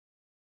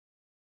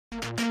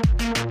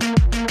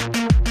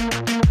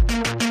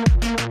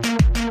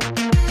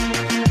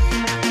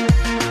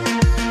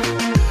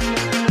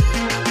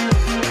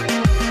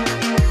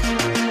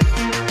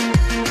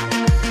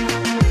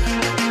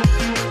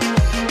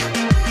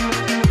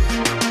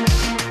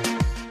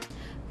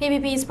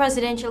PPP's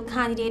presidential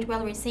candidate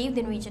well received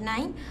in Region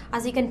 9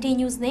 as he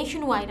continues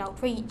nationwide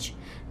outreach.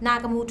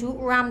 Nagamutu,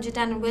 Ramjit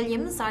and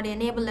Williams are the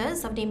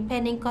enablers of the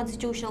impending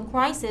constitutional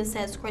crisis,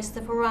 says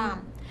Christopher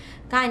Ram.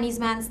 Guyanese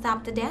man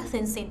stabbed to death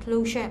in St.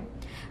 Lucia.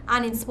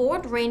 And in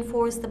sport, rain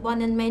forced the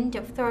abandonment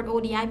of third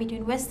ODI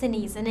between West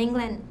Indies and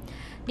England.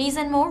 These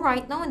and more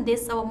right now in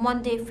this our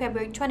Monday,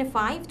 February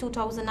 25,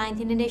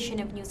 2019 edition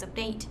of News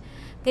Update.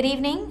 Good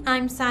evening,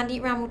 I'm Sandy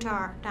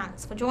Ramutar.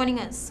 Thanks for joining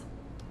us.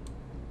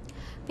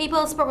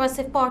 People's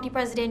Progressive Party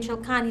presidential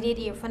candidate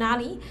Irfan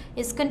Ali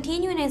is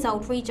continuing his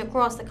outreach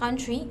across the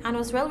country and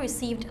was well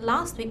received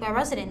last week by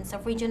residents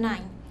of Region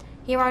 9.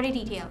 Here are the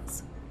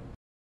details.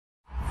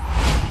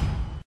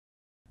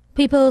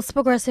 People's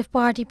Progressive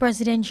Party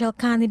presidential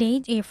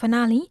candidate Irfan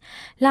Ali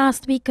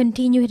last week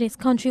continued his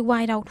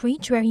countrywide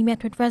outreach where he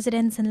met with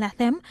residents in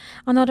Lethem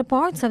and other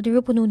parts of the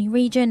Rupununi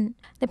region.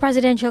 The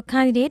presidential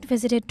candidate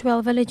visited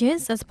 12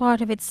 villages as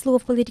part of its slew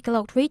of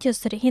political outreaches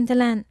to the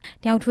hinterland.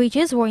 The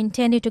outreaches were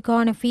intended to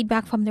garner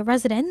feedback from the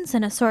residents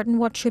and ascertain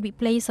what should be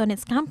placed on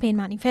its campaign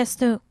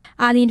manifesto.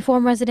 Ali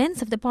informed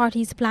residents of the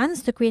party's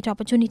plans to create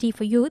opportunity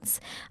for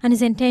youths and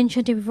his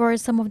intention to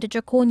reverse some of the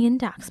draconian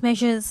tax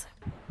measures.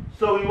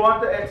 So we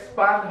want to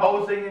expand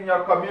housing in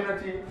your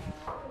community.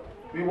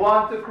 We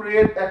want to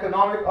create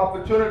economic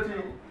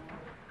opportunity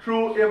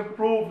through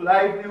improved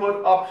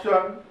livelihood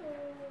option,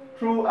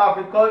 through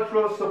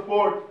agricultural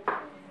support,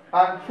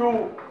 and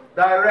through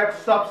direct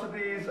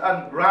subsidies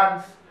and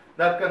grants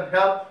that can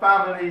help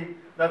family,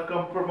 that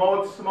can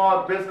promote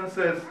small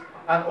businesses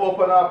and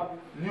open up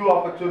new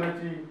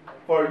opportunity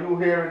for you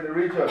here in the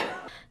region.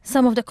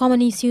 Some of the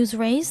common issues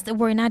raised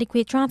were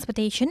inadequate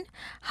transportation,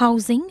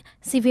 housing,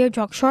 severe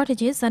drug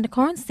shortages, and the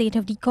current state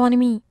of the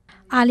economy.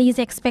 Ali is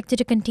expected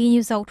to continue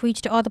his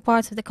outreach to other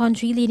parts of the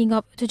country leading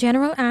up to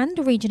general and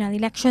regional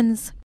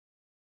elections.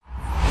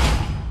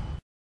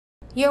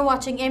 You're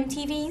watching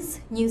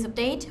MTV's News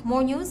Update.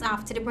 More news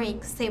after the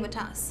break. Stay with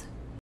us.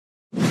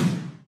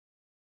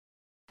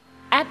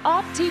 At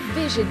Optic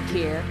Vision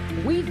Care,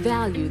 we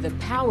value the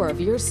power of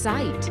your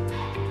sight.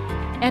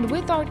 And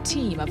with our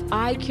team of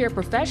eye care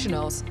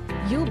professionals,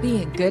 you'll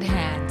be in good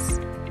hands.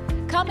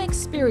 Come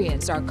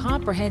experience our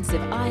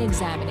comprehensive eye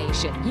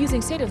examination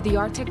using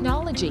state-of-the-art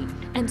technology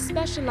and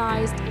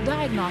specialized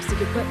diagnostic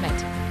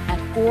equipment at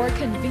 4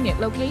 convenient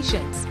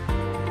locations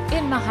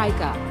in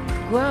Mahaika,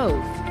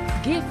 Grove,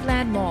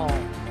 Giftland Mall,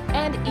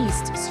 and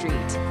East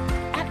Street.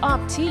 At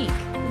Optique,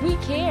 we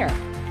care.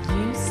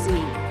 You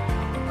see.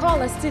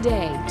 Call us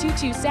today,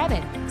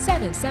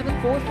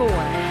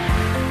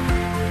 227-7744.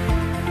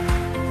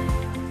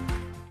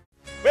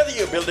 Whether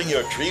you're building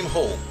your dream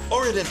home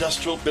or an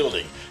industrial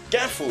building,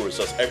 Gafoors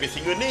has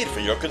everything you need for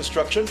your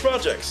construction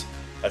projects.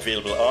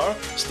 Available are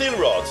steel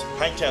rods,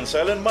 high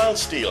tensile and mild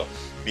steel,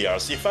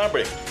 BRC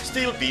fabric,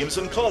 steel beams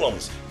and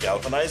columns,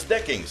 galvanized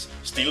deckings,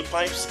 steel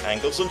pipes,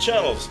 angles and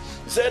channels,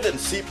 Z and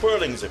C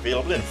purlings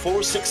available in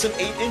 4, 6 and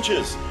 8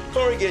 inches,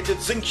 corrugated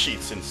zinc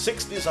sheets in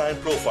 6 design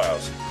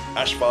profiles,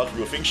 asphalt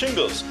roofing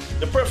shingles,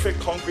 the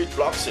perfect concrete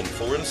blocks in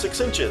 4 and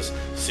 6 inches,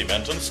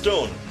 cement and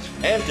stone.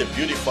 And to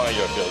beautify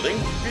your building,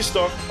 we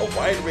stock a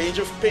wide range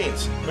of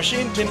paints,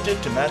 machine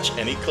tinted to match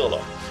any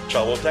color,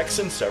 travel decks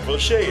in several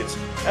shades,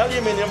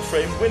 aluminium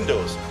framed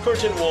windows,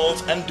 curtain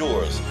walls and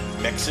doors,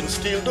 Mexan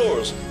steel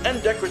doors,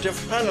 and decorative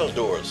panel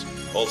doors.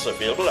 Also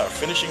available are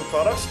finishing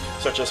products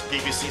such as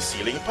PVC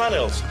ceiling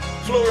panels,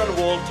 floor and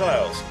wall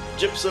tiles,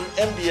 gypsum,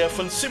 MDF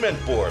and cement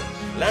board,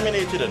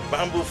 laminated and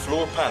bamboo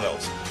floor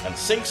panels, and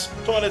sinks,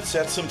 toilet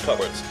sets and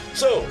cupboards.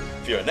 So,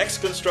 for your next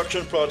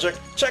construction project,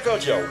 check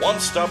out your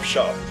one-stop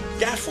shop,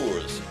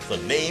 Gafoors, the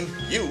name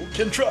you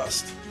can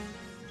trust.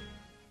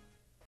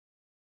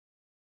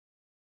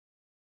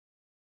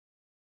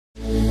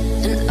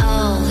 And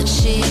all that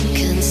she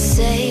can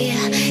say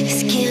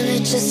is give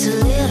it just a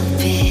little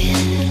bit,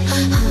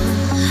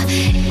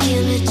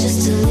 give it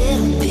just a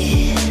little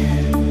bit,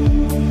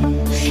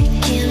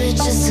 give it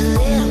just a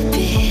little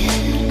bit,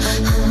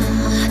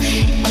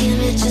 give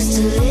it just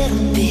a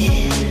little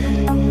bit.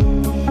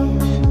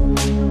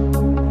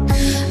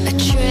 A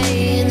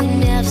train that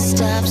never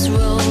stops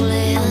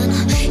rolling,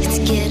 it's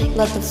getting.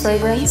 Let the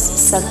fragrance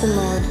set the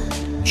mood.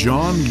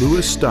 John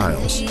Lewis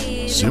Styles,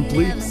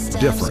 simply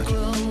different.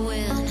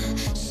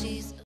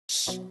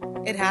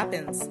 It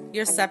happens.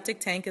 Your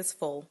septic tank is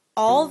full.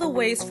 All the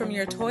waste from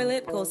your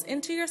toilet goes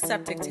into your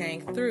septic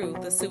tank through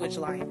the sewage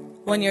line.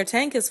 When your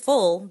tank is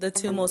full, the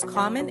 2 most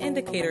common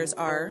indicators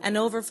are an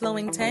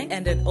overflowing tank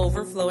and an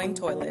overflowing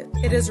toilet.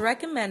 It is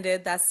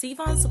recommended that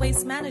Sevon's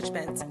Waste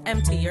Management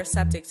empty your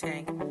septic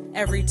tank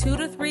every 2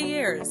 to 3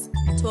 years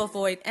to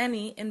avoid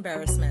any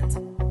embarrassment.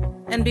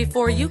 And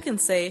before you can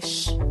say,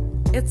 shh,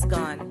 it's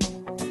gone.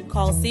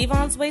 Call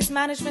Sevon's Waste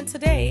Management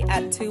today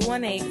at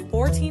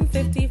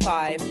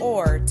 218-1455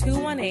 or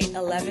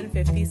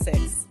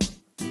 218-1156.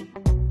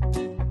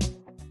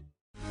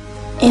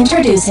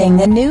 Introducing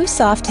the new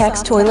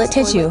Softex toilet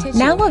tissue,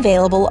 now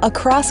available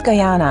across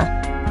Guyana.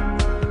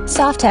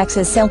 Softex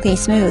is silky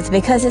smooth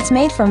because it's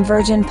made from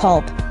virgin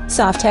pulp.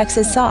 Softex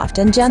is soft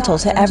and gentle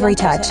to every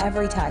touch.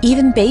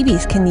 Even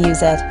babies can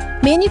use it.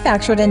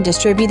 Manufactured and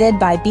distributed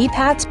by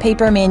BPATS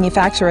Paper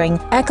Manufacturing,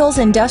 Eccles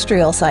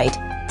Industrial Site.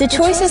 The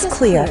choice is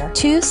clear.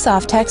 Choose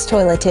Softex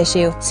toilet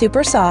tissue.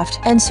 Super soft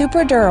and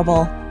super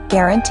durable.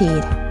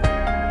 Guaranteed.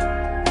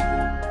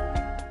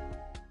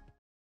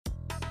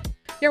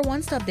 Your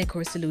one-stop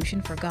decor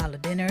solution for gala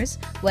dinners,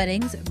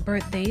 weddings,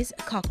 birthdays,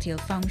 cocktail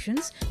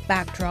functions,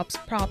 backdrops,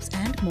 props,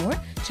 and more.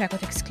 Check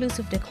out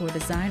exclusive decor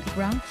design,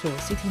 ground floor,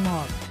 City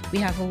Mall. We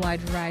have a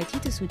wide variety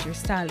to suit your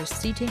stylish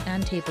seating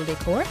and table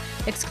decor,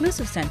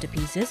 exclusive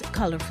centerpieces,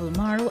 colorful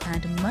maro,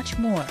 and much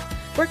more.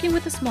 Working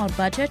with a small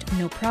budget?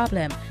 No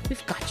problem.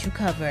 We've got you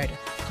covered.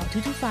 Call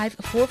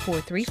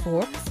 225-4434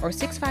 or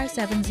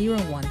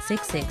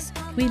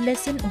 657-0166. We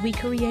listen, we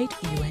create,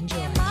 you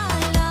enjoy.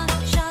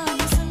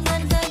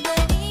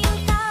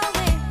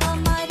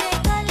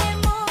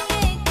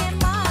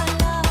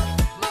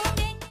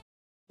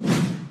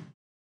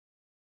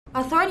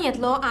 Attorney at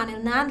Law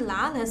Anil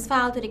Nandlal has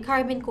filed to the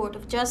Caribbean Court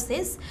of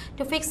Justice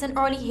to fix an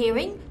early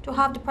hearing to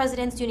have the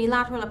President's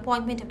unilateral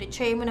appointment of the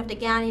Chairman of the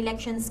Guyana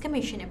Elections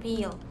Commission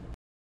appeal.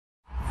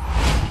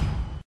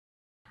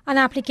 An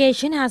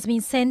application has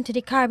been sent to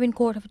the Caribbean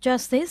Court of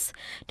Justice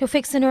to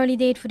fix an early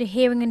date for the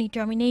hearing and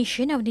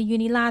determination of the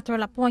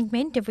unilateral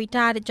appointment of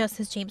retired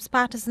Justice James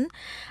Patterson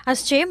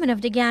as Chairman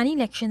of the Guyana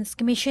Elections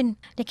Commission.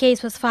 The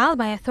case was filed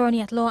by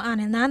Attorney at Law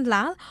Anil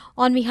Nandlal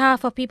on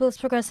behalf of People's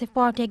Progressive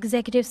Party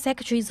Executive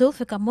Secretary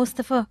Zulfikar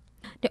Mustafa.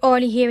 The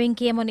early hearing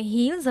came on the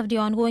heels of the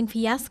ongoing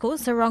fiasco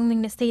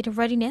surrounding the state of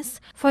readiness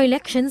for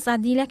elections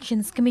at the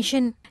Elections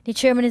Commission. The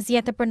chairman is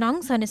yet to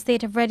pronounce on the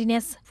state of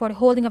readiness for the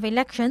holding of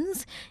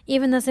elections,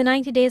 even as the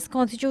 90 days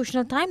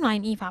constitutional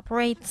timeline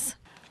evaporates.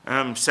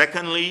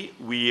 Secondly,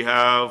 we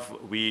have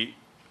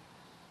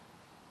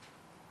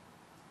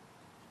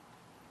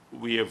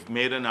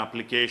made an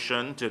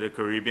application to the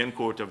Caribbean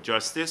Court of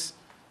Justice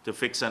to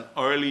fix an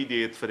early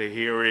date for the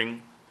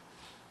hearing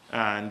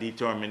and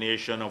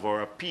determination of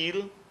our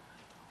appeal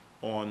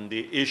on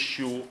the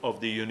issue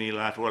of the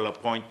unilateral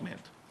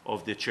appointment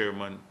of the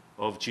chairman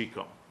of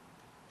GECOM.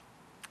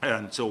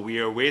 And so we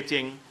are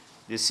waiting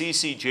the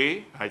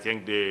CCJ. I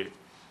think the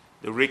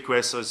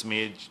request was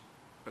made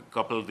a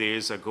couple of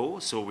days ago,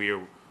 so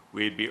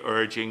we'd be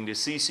urging the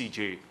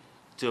CCJ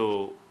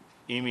to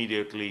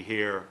immediately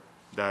hear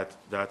that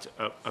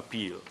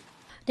appeal.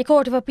 The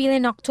Court of Appeal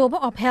in October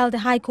upheld the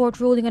High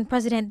Court ruling on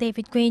President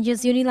David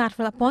Granger's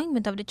unilateral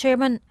appointment of the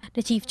chairman.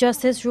 The Chief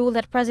Justice ruled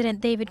that President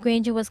David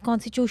Granger was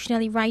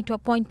constitutionally right to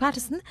appoint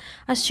Patterson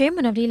as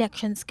chairman of the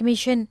Elections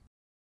Commission.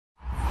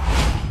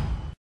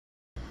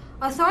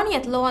 Attorney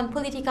at Law and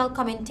political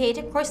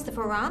commentator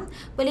Christopher Ram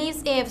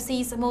believes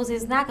AFC's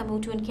Moses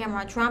Nagamutu and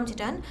Kemraj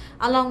Ramjatan,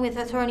 along with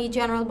Attorney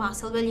General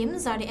Marcel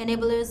Williams, are the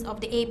enablers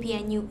of the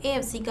APNU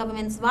AFC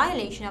government's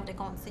violation of the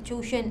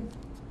Constitution.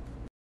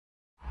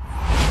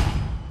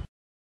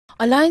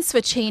 Alliance for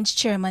Change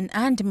Chairman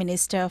and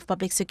Minister of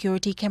Public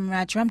Security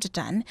Kemraj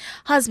Ramjatan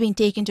has been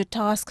taken to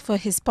task for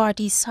his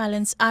party's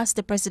silence as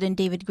the President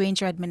David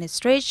Granger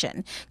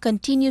administration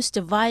continues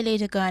to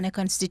violate the Guyana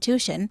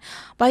Constitution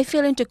by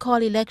failing to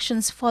call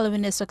elections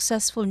following a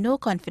successful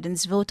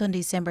no-confidence vote on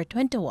December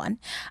 21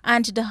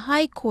 and the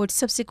High Court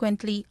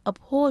subsequently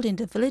upholding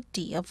the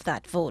validity of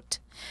that vote.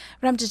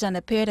 Ramjatan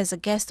appeared as a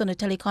guest on a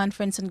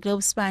teleconference on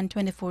Globespan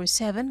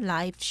 24/7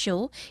 live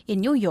show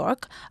in New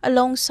York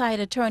alongside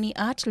attorney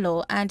at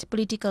law and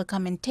political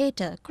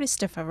commentator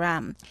Christopher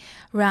Ram.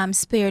 Ram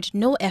spared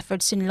no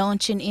efforts in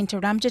launching into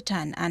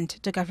Ramjatan and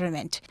the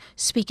government.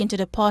 Speaking to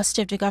the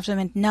posture of the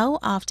government now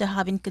after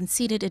having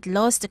conceded it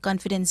lost the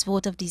confidence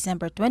vote of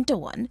December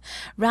 21,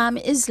 Ram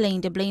is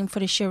laying the blame for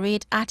the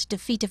charade at the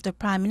feet of the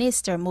Prime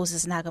Minister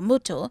Moses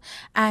Nagamutu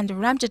and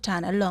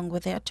Ramjatan along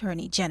with the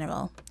Attorney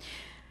General.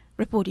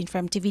 Reporting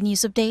from TV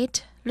News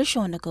Update,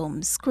 LaShawna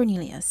Gomes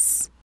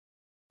Cornelius.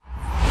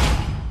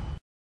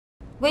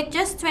 With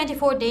just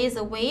 24 days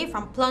away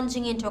from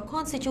plunging into a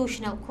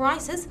constitutional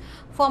crisis,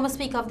 former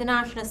Speaker of the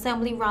National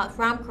Assembly Ralph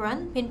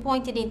Ramkaran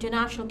pinpointed the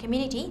international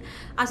community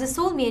as the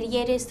sole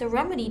mediators to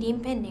remedy the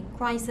impending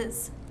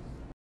crisis.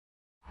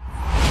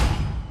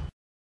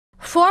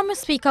 Former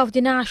Speaker of the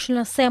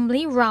National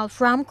Assembly Ralph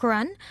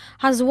Ramkaran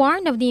has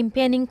warned of the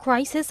impending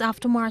crisis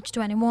after March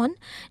 21,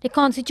 the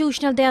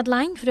constitutional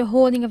deadline for the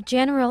holding of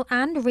general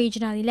and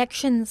regional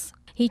elections.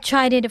 He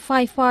chided the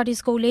Five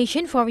Parties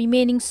Coalition for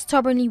remaining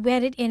stubbornly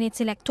wedded in its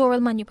electoral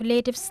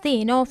manipulative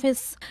stay in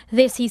office.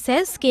 This, he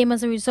says, came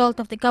as a result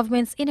of the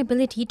government's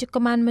inability to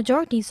command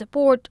majority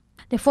support.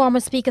 The former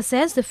speaker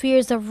says the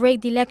fears of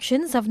rigged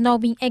elections have now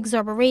been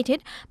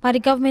exacerbated by the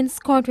government's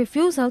current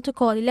refusal to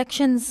call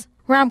elections.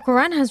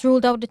 Ramkaran has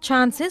ruled out the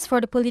chances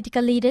for the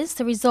political leaders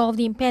to resolve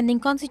the impending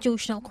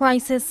constitutional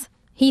crisis.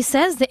 He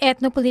says the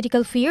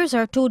ethno-political fears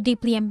are too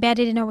deeply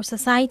embedded in our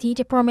society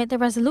to permit the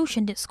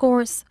resolution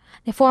discourse.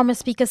 The former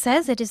speaker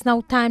says it is now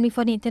timely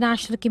for the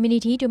international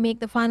community to make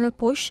the final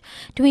push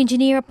to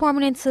engineer a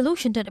permanent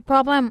solution to the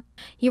problem.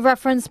 He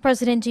referenced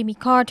President Jimmy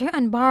Carter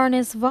and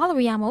Baroness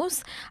Valerie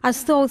Amos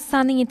as two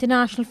outstanding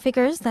international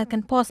figures that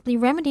can possibly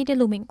remedy the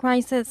looming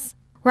crisis.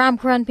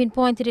 Ramcharan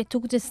pinpointed it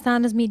took to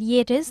stand as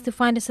mediators to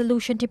find a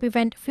solution to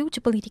prevent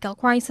future political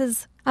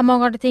crises.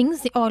 Among other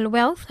things, the oil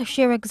wealth,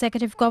 shared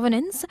executive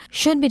governance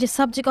should be the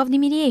subject of the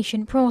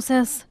mediation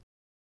process.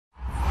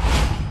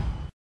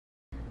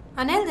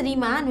 An elderly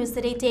man was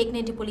today taken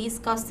into police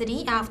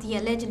custody after he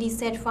allegedly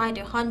set fire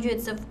to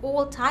hundreds of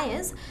old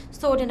tires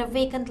stored in a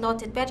vacant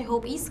lot at Better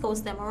Hope, East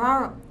Coast,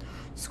 Demerara,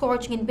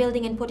 scorching a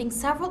building and putting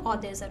several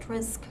others at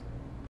risk.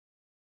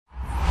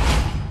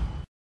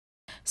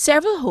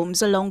 Several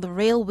homes along the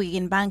railway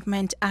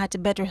embankment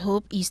at Better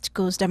Hope, East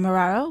Coast,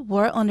 Demerara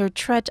were under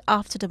threat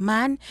after the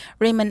man,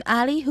 Raymond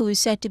Ali, who is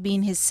said to be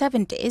in his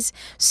 70s,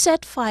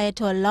 set fire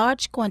to a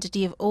large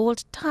quantity of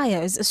old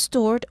tires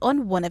stored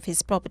on one of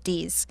his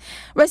properties.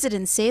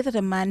 Residents say that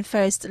the man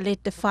first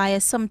lit the fire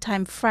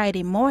sometime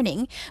Friday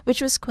morning,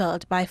 which was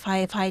quelled by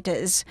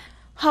firefighters.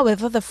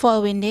 However, the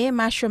following day,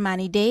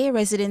 Mashramani Day,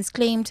 residents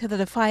claimed that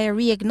the fire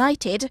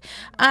reignited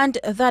and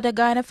that a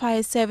Guyana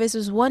Fire Service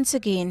was once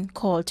again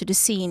called to the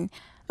scene.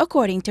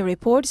 According to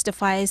reports, the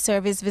fire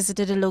service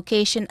visited the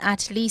location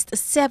at least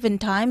 7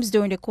 times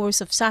during the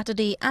course of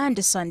Saturday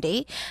and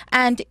Sunday,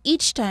 and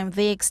each time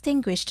they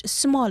extinguished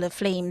smaller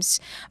flames.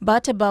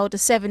 But about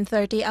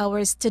 7:30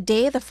 hours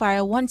today, the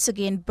fire once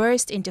again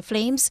burst into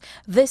flames,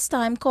 this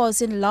time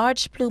causing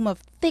large plume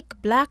of thick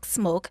black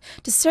smoke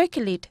to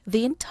circulate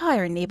the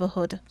entire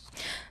neighborhood.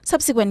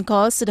 Subsequent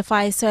calls to the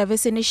fire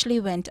service initially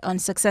went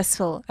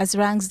unsuccessful, as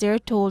ranks there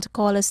told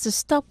callers to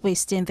stop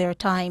wasting their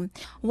time.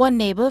 One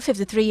neighbor,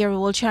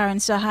 53-year-old Sharon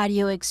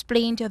Sahadio,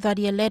 explained that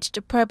the alleged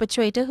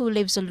perpetrator, who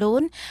lives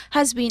alone,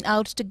 has been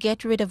out to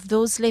get rid of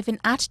those living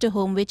at the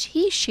home which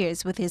he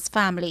shares with his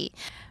family.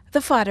 The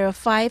father of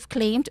 5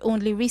 claimed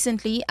only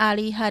recently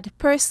Ali had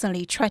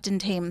personally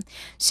threatened him.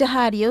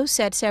 Shahadio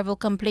said several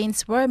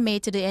complaints were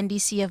made to the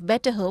NDC of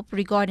Better Hope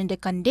regarding the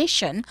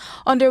condition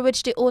under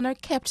which the owner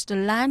kept the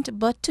land,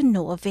 but to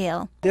no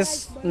avail.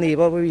 This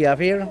neighbor we have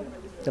here,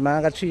 the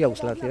man got 3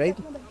 houses, right?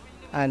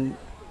 And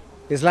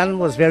his land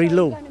was very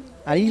low.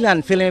 And he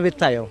landfill it with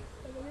tire.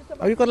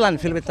 How you got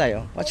landfill with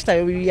tire? Which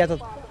tire we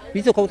had?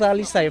 We took out all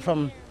this tire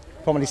from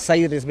the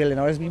side of this building,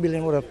 or this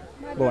building would have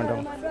burned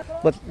down.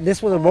 But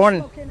this would have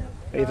burned.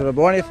 It would have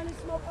burned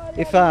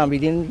if we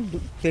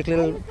didn't take a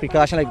little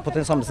precaution, like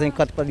putting something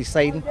cut by the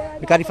side.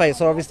 Because the fire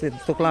service, it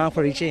took long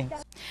for reaching.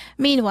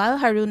 Meanwhile,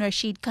 Harun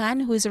Rashid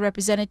Khan, who is a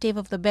representative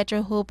of the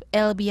Better Hope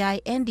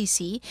LBI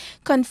NDC,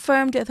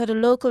 confirmed that the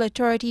local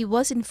authority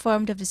was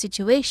informed of the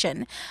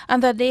situation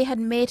and that they had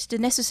made the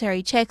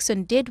necessary checks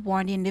and did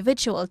warn the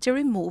individual to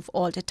remove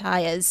all the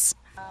tires.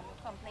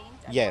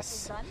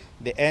 Yes,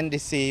 the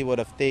NDC would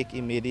have taken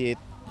immediate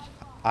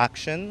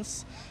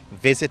actions,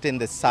 visiting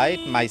the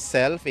site,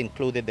 myself,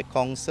 included the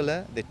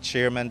councillor, the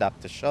chairman,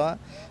 Dr. Shaw,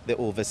 the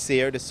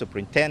overseer, the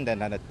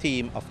superintendent, and a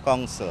team of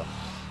council,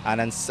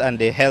 and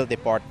the health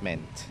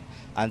department,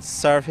 and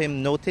serve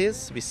him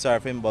notice. We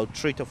serve him about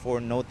 3 to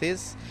 4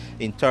 notice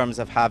in terms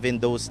of having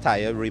those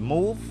tires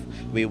removed.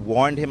 We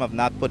warned him of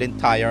not putting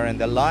tire in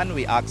the lawn.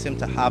 We asked him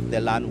to have the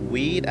land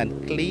weed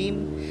and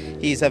clean.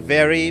 He's a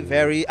very,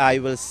 I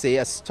will say,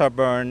 a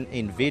stubborn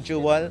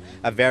individual,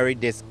 a very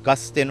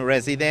disgusting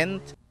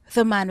resident.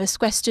 The man was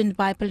questioned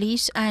by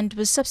police and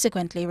was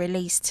subsequently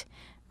released.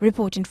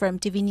 Reporting for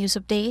MTV News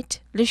Update,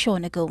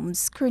 Lashona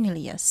Gomes,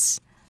 Cornelius.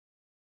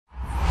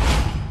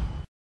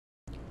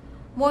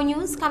 More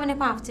news coming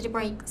up after the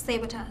break. Stay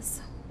with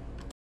us.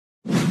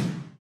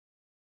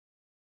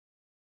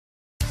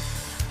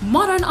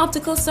 Modern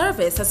Optical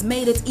Service has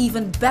made it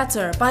even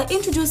better by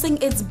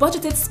introducing its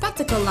budgeted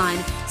spectacle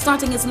line,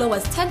 starting as low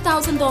as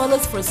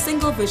 $10,000 for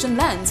single vision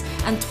lens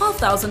and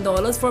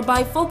 $12,000 for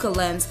bifocal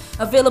lens,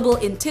 available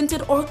in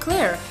tinted or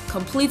clear,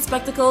 complete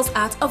spectacles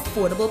at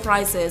affordable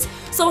prices.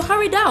 So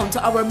hurry down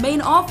to our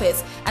main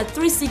office at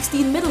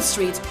 316 Middle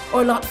Street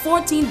or Lot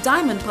 14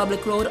 Diamond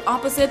Public Road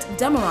opposite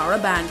Demerara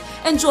Bank.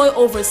 Enjoy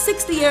over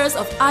 60 years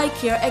of eye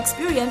care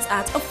experience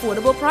at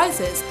affordable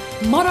prices.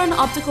 Modern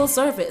Optical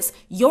Service,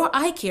 your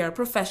eye care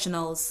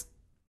professionals.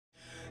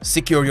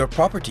 Secure your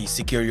property,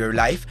 secure your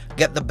life.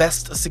 Get the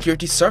best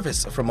security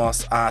service from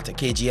us at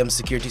KGM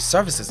Security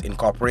Services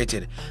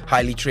Incorporated.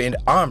 Highly trained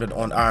armed and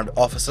unarmed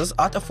officers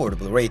at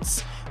affordable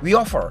rates. We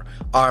offer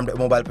armed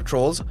mobile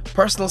patrols,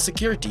 personal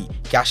security,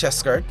 cash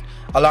escort,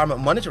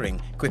 alarm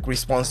monitoring, quick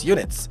response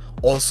units.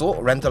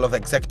 Also, rental of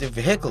executive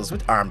vehicles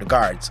with armed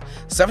guards.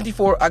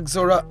 74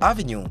 Axora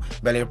Avenue,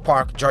 Bel-Air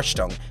Park,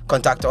 Georgetown.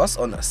 Contact us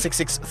on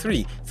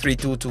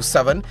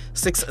 663-3227,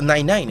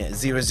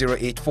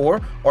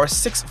 699-0084 or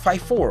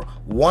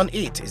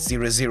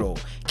 654-1800.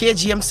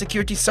 KGM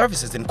Security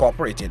Services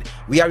Incorporated.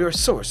 We are your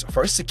source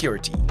for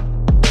security.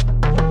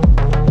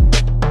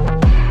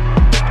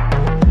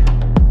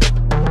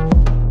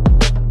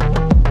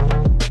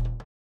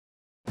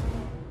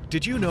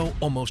 Did you know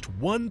almost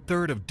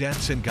 1/3 of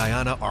deaths in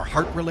Guyana are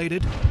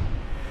heart-related?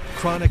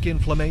 Chronic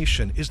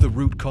inflammation is the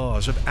root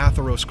cause of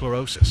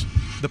atherosclerosis,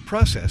 the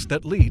process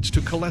that leads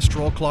to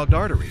cholesterol-clogged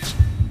arteries.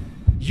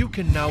 You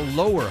can now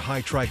lower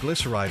high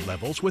triglyceride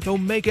levels with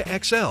Omega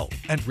XL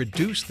and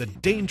reduce the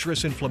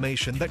dangerous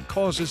inflammation that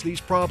causes these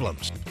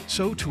problems.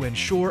 So to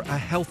ensure a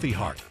healthy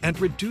heart and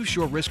reduce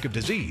your risk of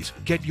disease,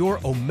 get your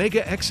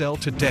Omega XL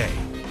today.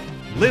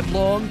 Live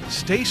long,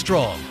 stay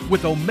strong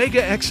with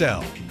Omega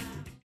XL.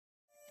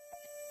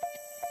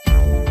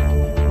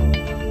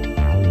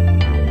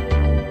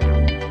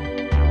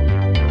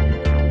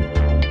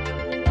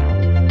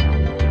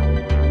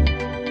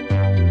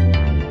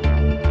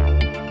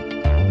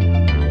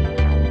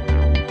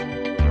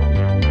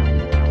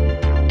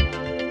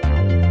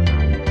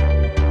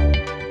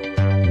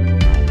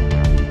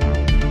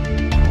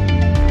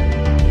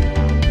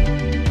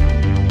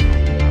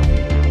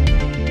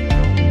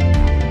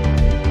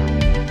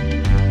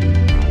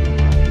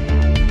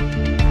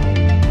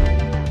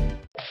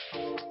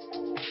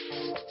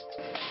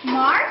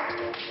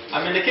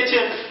 I'm in the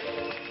kitchen.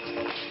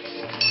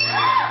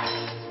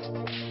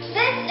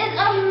 This is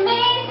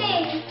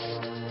amazing!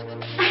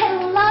 I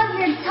love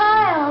your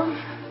tiles.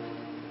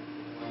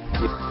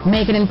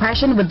 Make an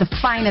impression with the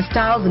finest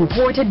tiles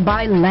imported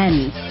by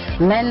Lens.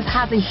 Lens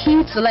has a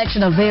huge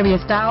selection of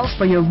various tiles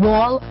for your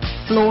wall,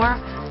 floor,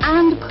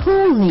 and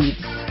pool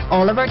needs.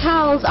 All of our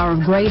tiles are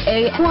of grade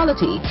A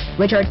quality,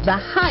 which are the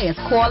highest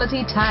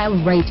quality tile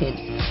rated.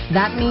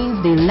 That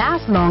means they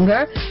last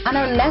longer and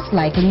are less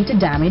likely to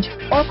damage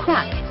or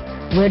crack.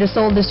 We're the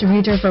sole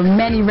distributor for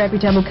many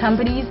reputable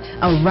companies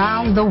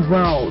around the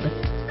world.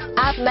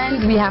 At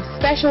Lens, we have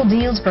special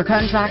deals for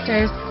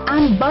contractors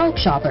and bulk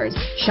shoppers.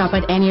 Shop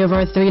at any of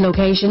our 3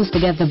 locations to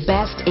get the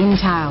best in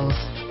tiles.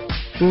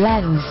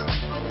 Lens,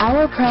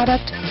 our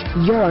product,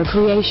 your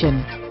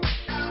creation.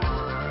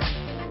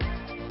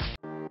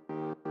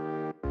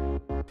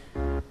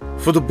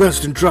 For the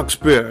best in truck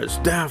spares,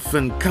 DAF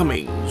and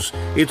Cummings,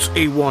 it's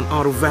A1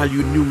 Auto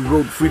Value New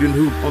Road Freedom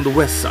Hoop on the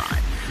west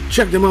side.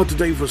 Check them out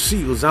today for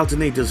seals,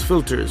 alternators,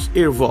 filters,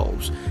 air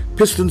valves,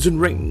 pistons and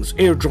rings,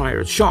 air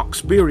dryers,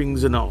 shocks,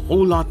 bearings, and a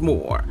whole lot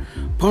more.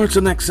 Parts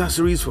and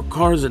accessories for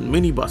cars and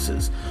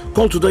minibuses.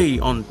 Call today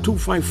on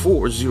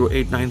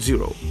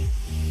 254-0890.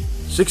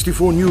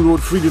 64 New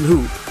Road Freedom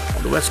Hoop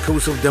on the west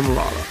coast of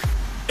Demerara.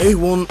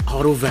 A1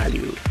 Auto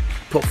Value.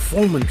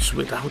 Performance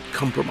without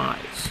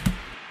compromise.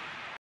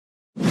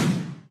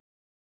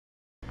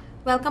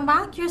 Welcome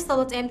back. You're still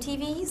at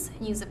MTV's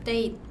News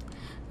Update.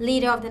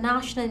 Leader of the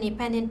National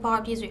Independent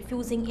Party is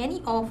refusing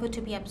any offer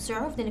to be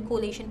observed in the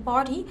coalition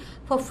party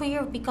for fear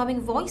of becoming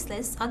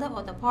voiceless under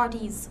other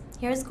parties.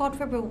 Here's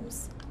Godfrey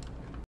Brooms.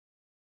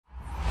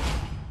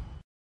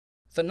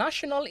 The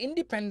National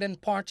Independent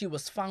Party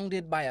was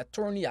founded by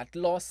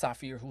attorney-at-law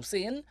Safir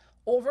Hussain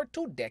over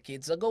 2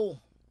 decades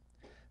ago.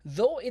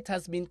 Though it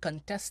has been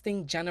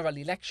contesting general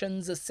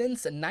elections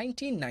since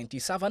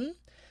 1997,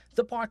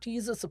 the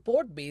party's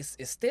support base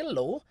is still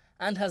low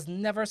and has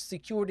never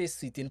secured a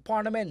seat in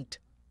parliament.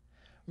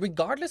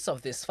 Regardless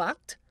of this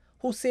fact,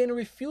 Hussain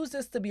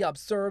refuses to be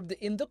observed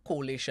in the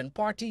coalition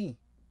party.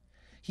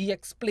 He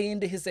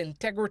explained his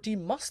integrity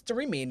must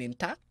remain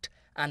intact,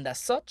 and as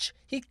such,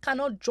 he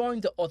cannot join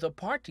the other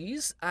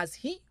parties as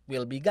he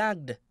will be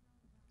gagged.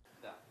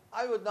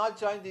 I would not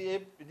join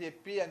the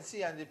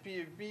PNC and the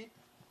PUP,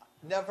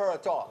 never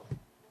at all,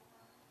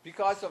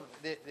 because of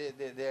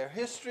their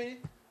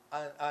history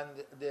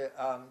and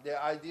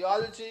their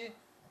ideology,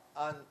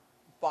 and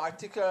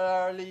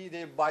particularly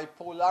their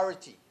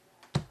bipolarity.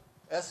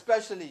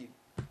 Especially,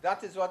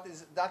 that is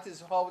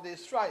how they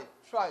thrive.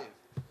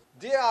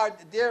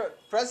 Their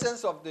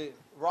presence of the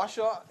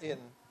Russia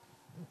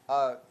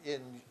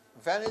in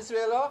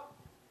Venezuela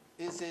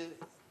is a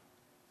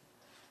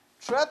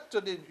threat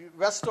to the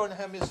Western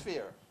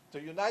Hemisphere, to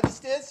the United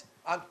States,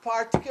 and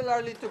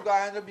particularly to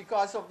Guyana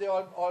because of the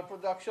oil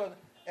production,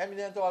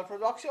 eminent oil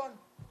production.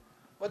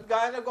 But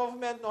Guyana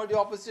government nor the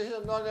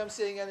opposition, none of them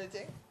saying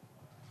anything.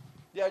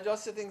 They are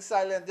just sitting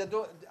silent.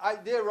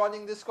 They're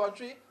running this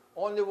country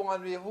only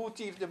one way: who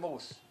thief the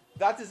most.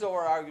 That is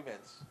our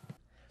arguments.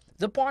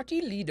 The party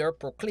leader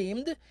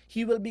proclaimed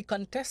he will be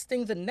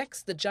contesting the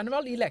next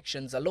general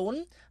elections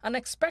alone and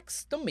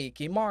expects to make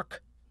a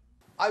mark.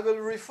 I will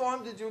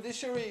reform the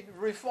judiciary,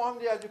 reform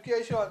the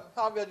education,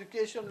 have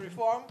education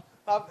reform,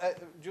 have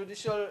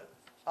judicial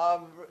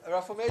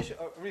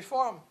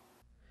reform.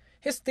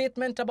 His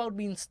statement about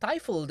being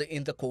stifled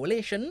in the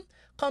coalition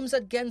comes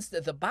against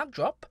the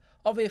backdrop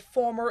of a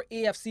former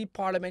AFC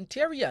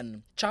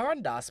parliamentarian,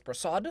 Charan Das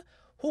Prasad,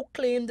 who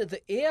claimed the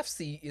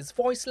AFC is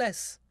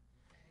voiceless.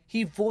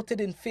 He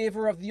voted in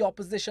favor of the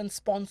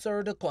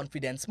opposition-sponsored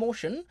confidence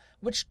motion,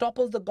 which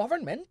toppled the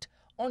government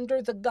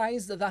under the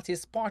guise that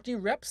his party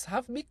reps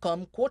have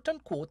become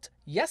quote-unquote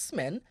yes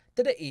men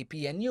to the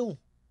APNU.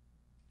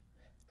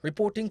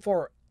 Reporting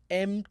for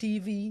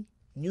MTV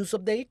News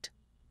Update,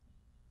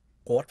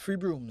 Godfrey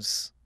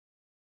Brooms.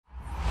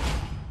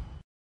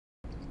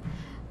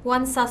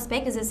 One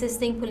suspect is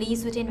assisting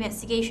police with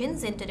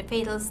investigations into the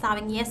fatal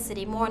stabbing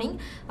yesterday morning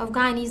of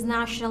Guyanese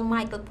national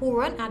Michael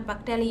Pooran at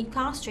Bakteli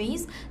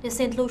Castries, the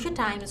St. Lucia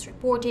Times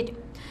reported.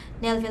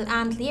 Nelville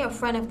Antley, a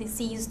friend of the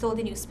deceased, told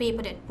the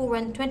newspaper that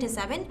Pooran,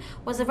 27,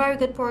 was a very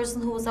good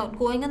person who was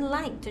outgoing and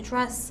liked to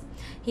dress.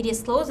 He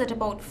disclosed that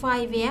about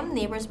 5 a.m.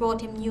 neighbors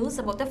brought him news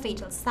about the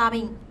fatal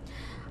stabbing.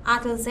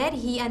 Atle said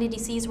he and the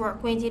deceased were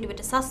acquainted with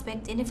the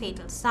suspect in the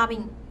fatal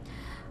stabbing.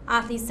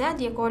 Atle said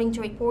that according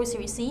to reports he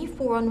received,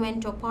 Pooran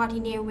went to a party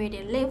near where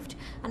they lived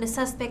and the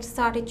suspect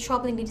started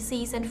troubling the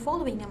deceased and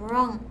following them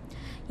around.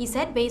 He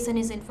said based on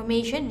his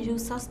information, the two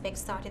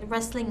suspects started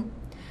wrestling.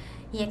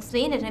 He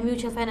explained that a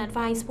mutual friend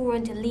advised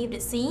Pooran to leave the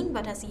scene,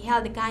 but as he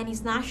held the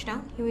Guyanese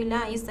national, he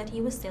realized that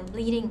he was still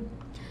bleeding.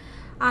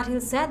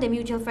 Atil said the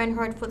mutual friend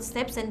heard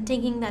footsteps and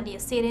thinking that the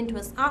assailant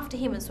was after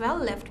him as well,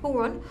 left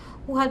Pooran,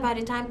 who had by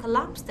the time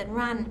collapsed and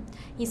ran.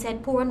 He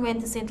said Pooran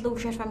went to St.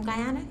 Lucia from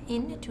Guyana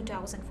in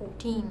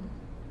 2014.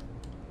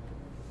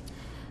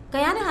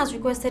 Guyana has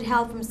requested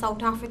help from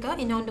South Africa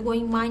in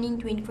undergoing mining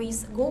to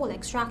increase gold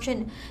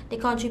extraction. The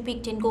country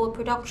peaked in gold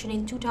production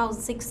in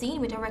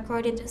 2016 with a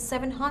recorded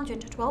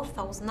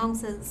 712,000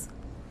 ounces.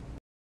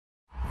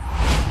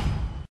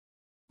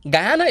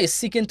 Guyana is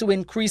seeking to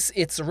increase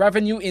its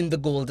revenue in the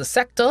gold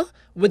sector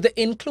with the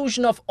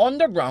inclusion of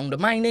underground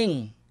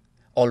mining.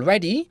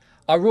 Already,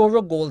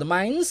 Aurora Gold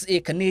Mines, a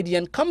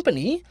Canadian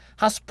company,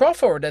 has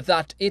proffered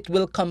that it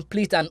will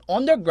complete an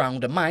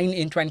underground mine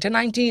in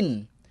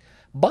 2019.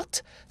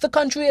 But the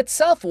country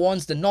itself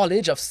wants the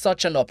knowledge of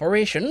such an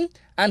operation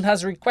and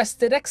has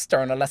requested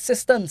external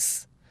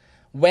assistance.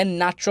 When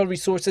Natural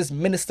Resources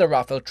Minister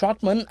Raphael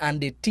Trotman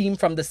and a team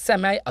from the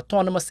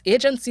semi-autonomous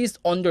agencies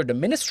under the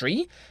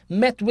ministry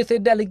met with a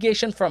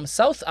delegation from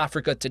South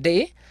Africa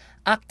today,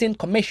 Acting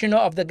Commissioner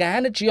of the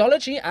Guyana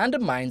Geology and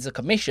Mines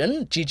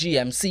Commission,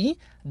 GGMC,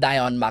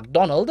 Diane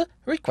MacDonald,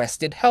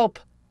 requested help.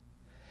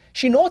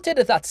 She noted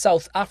that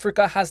South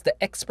Africa has the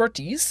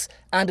expertise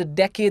and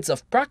decades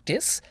of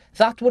practice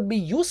that would be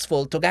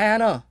useful to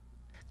Guyana.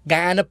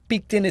 Guyana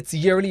peaked in its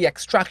yearly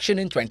extraction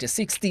in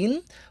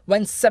 2016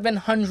 when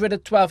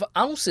 712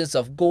 ounces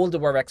of gold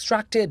were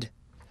extracted.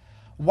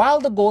 While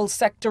the gold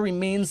sector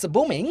remains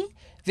booming,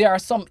 there are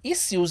some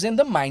issues in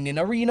the mining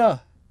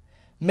arena.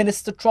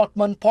 Minister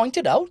Trotman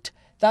pointed out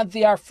that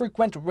there are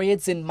frequent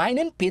raids in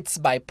mining pits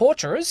by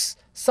poachers,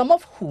 some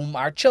of whom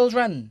are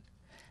children.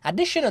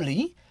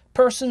 Additionally,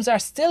 persons are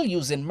still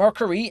using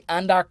mercury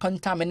and are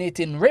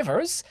contaminating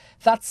rivers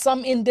that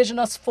some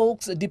indigenous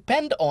folks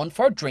depend on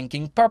for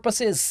drinking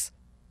purposes.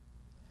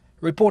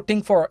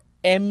 Reporting for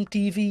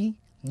MTV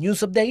News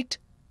Update,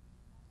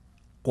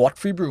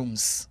 Godfrey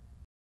Brooms.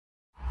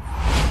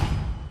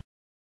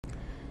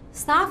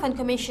 Staff and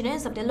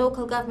commissioners of the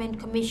Local Government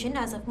Commission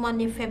as of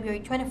Monday,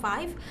 February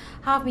 25,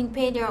 have been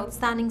paid their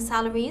outstanding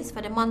salaries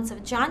for the months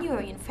of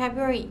January and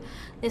February.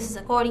 This is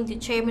according to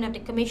Chairman of the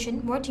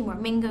Commission, Mortimer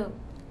Mingo.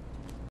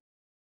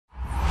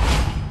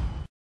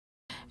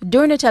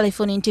 During a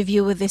telephone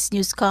interview with this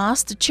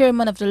newscast, the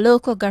chairman of the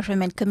Local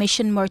Government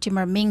Commission,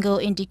 Mortimer Mingo,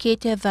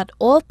 indicated that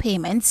all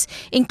payments,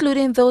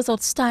 including those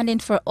outstanding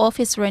for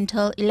office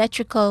rental,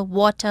 electrical,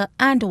 water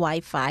and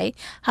Wi-Fi,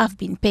 have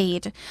been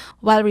paid.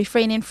 While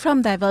refraining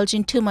from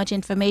divulging too much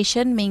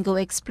information, Mingo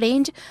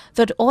explained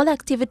that all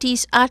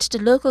activities at the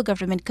Local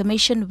Government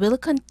Commission will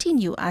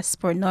continue as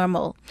per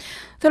normal.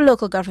 The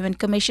Local Government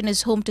Commission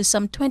is home to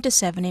some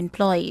 27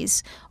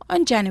 employees.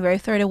 On January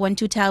 31,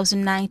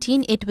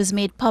 2019, it was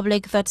made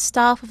public that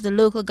staff of the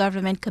Local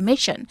Government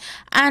Commission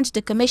and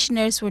the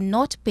commissioners were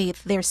not paid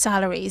their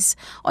salaries.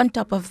 On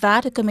top of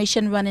that, a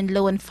commission running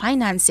low on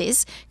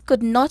finances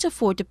could not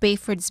afford to pay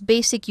for its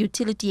basic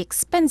utility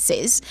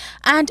expenses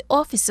and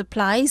office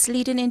supplies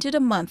leading into the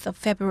month of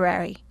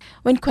February.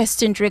 When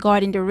questioned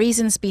regarding the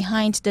reasons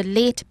behind the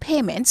late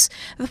payments,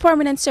 the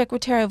Permanent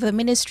Secretary of the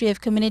Ministry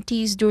of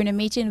Communities, during a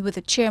meeting with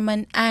the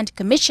chairman and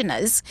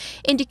commissioners,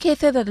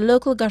 indicated that the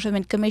Local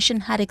Government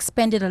Commission had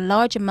expended a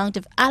large amount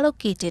of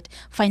allocated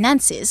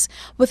finances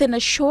within a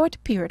short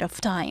period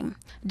of time.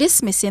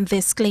 Dismissing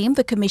this claim,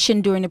 the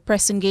Commission, during a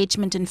press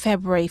engagement in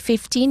February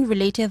 15,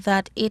 related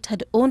that it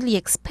had only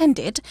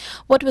expended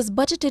what was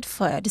budgeted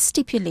for the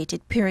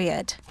stipulated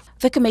period.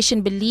 The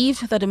Commission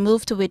believed that a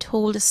move to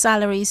withhold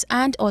salaries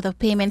and other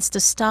payments to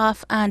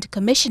staff and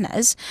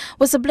commissioners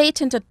was a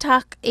blatant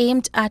attack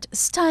aimed at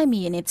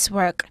stymieing its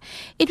work.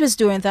 It was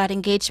during that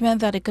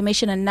engagement that the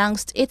Commission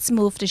announced its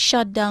move to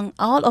shut down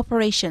all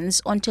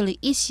operations until the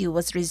issue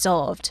was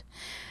resolved.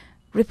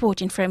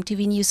 Reporting for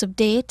MTV News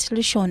Update,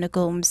 Lashona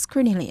Gomes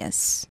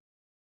Cornelius.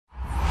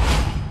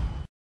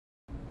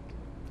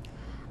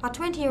 A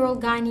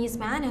 20-year-old Guyanese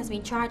man has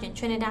been charged in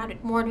Trinidad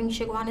with murdering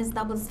Shiguana's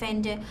doubles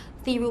vendor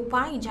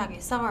Thirupai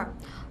Jagisar.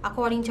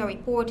 According to a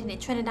report in the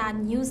Trinidad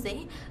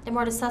Newsday, the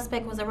murder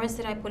suspect was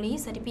arrested by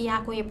police at the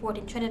Piaco airport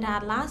in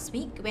Trinidad last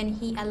week when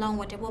he, along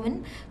with a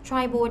woman,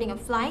 tried boarding a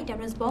flight that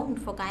was bound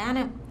for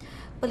Guyana.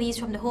 Police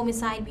from the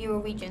Homicide Bureau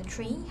Region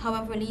 3,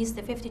 however, released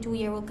the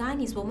 52-year-old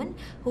Guyanese woman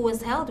who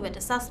was held with the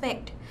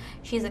suspect.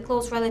 She is a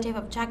close relative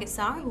of Jackie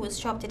Sarr, who was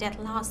shot to death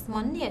last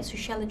Monday at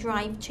Sushela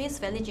Drive, Chase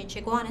Village in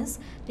Chaguanas,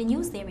 the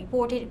Newsday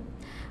reported.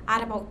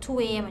 At about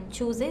 2 a.m. on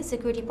Tuesday,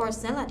 security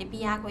personnel at the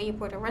Biako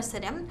airport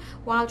arrested them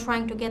while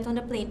trying to get on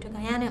the plane to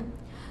Guyana.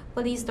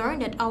 Police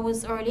learned that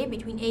hours earlier,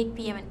 between 8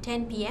 p.m. and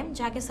 10 p.m.,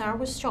 Jackie Sarr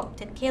was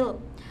shot and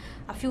killed.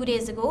 A few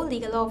days ago,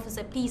 legal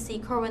officer P.C.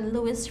 Corwin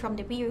Lewis from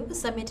the Bureau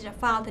submitted a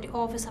file to the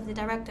Office of the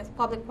Director of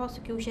Public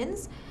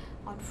Prosecutions.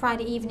 On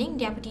Friday evening,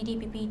 Deputy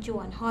DPP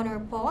Joan Honor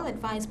Paul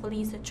advised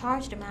police to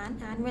charge the man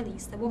and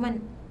release the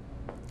woman.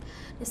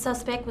 The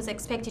suspect was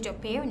expected to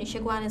appear in the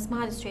Chaguanas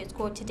Magistrates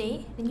Court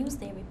today, the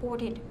Newsday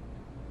reported.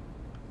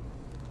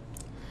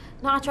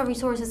 Natural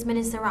Resources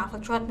Minister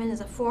Rafal Trotman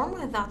has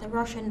affirmed that the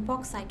Russian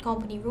bauxite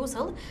company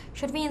Rusal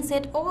should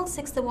reinstate all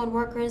 61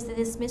 workers they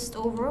dismissed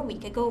over a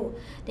week ago.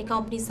 The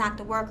company sacked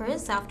the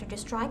workers after the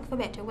strike for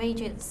better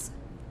wages.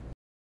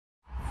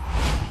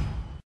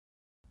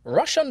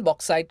 Russian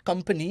bauxite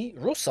company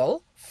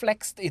Rusal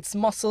flexed its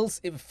muscles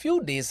a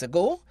few days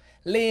ago,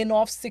 laying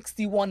off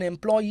 61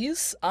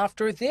 employees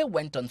after they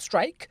went on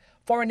strike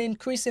for an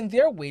increase in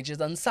their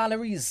wages and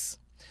salaries.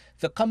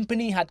 The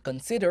company had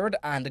considered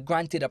and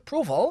granted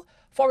approval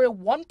for a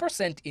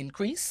 1%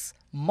 increase,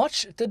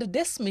 much to the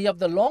dismay of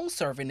the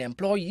long-serving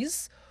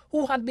employees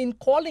who had been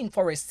calling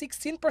for a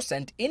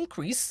 16%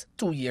 increase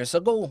 2 years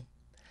ago.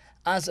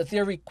 As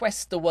their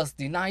request was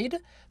denied,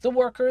 the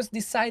workers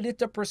decided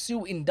to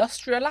pursue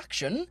industrial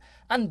action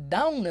and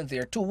down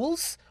their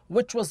tools,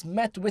 which was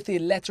met with a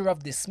letter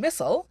of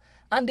dismissal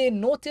and a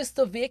notice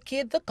to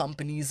vacate the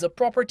company's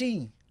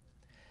property.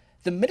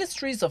 The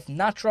Ministries of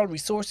Natural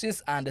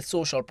Resources and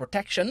Social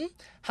Protection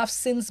have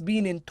since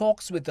been in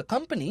talks with the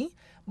company,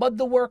 but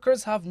the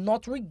workers have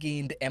not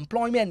regained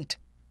employment.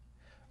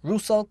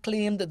 Rusal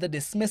claimed the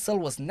dismissal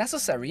was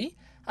necessary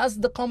as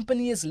the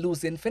company is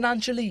losing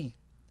financially.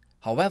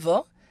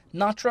 However,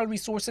 Natural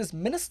Resources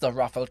Minister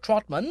Rafal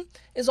Trotman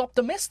is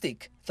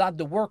optimistic that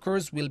the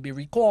workers will be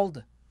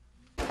recalled.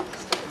 But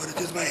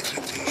it is my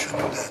expectation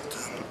that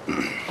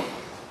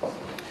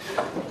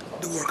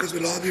the workers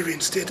will all be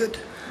reinstated.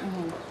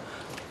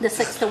 The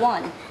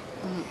 61. And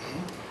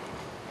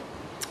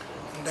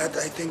that,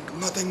 I think,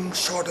 nothing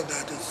short of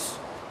that is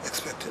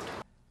expected.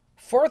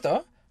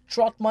 Further,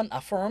 Trotman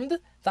affirmed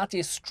that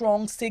a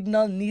strong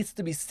signal needs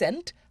to be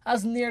sent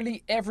as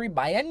nearly every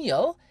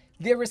biennial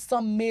there is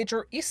some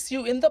major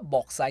issue in the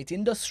bauxite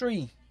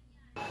industry.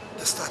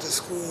 The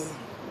status quo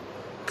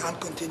can't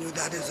continue.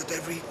 That is that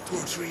every 2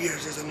 or 3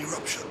 years there's an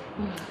eruption.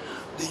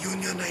 The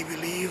union, I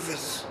believe,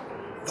 is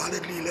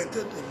validly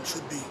elected and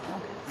should be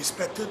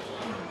respected.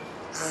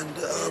 And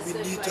we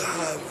need to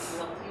have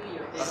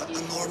a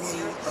normal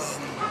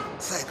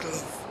cycle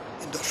of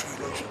industrial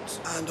relations.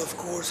 And of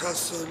course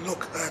has to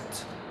look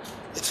at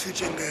its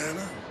future in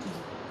Guyana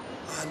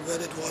and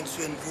whether it wants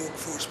to invoke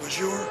force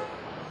majeure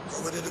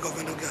or whether the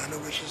government of Guyana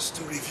wishes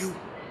to review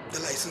the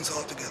license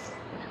altogether.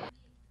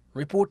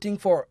 Reporting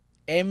for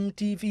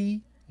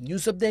MTV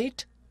News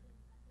Update,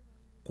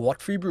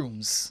 Godfrey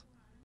Brooms.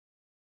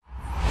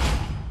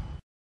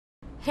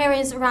 Here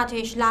is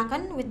Rajesh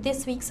Lakan with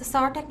this week's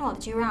Star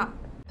Technology Wrap.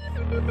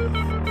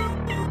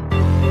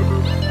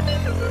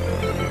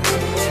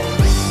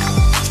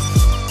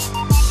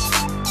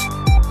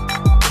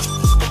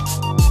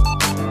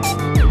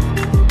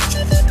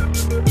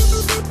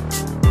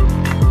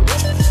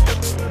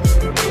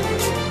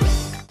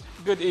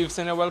 Good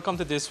evening and welcome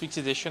to this week's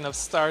edition of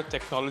Star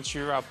Technology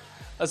Wrap.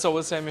 As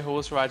always, I'm your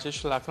host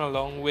Rajesh Lakan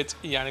along with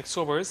Yannick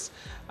Sobers,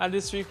 and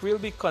this week we'll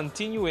be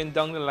continuing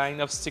down the line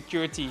of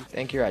security.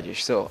 Thank you,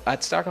 Rajesh. So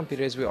at Star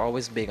Computers, we're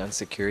always big on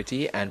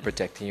security and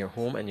protecting your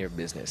home and your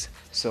business.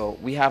 So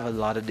we have a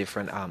lot of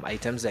different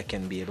items that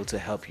can be able to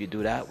help you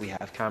do that. We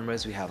have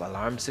cameras, we have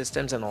alarm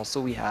systems, and also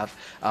we have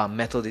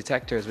metal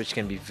detectors, which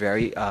can be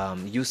very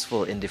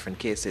useful in different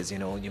cases. You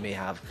know, you may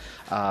have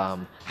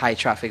high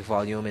traffic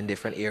volume in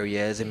different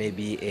areas. It may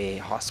be a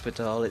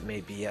hospital, it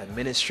may be a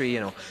ministry, you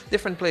know,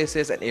 different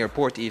places, an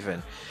airport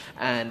even.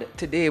 And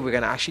today we're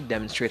going to actually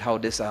demonstrate how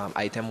this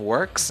item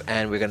works,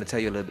 and we're going to tell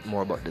you a little bit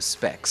more about the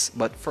specs.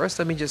 But first,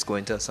 let me just go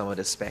into some of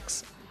the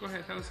specs. Go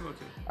ahead, tell us about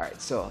it.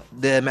 Alright, so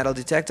the metal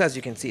detector, as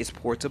you can see, is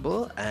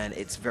portable and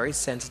it's very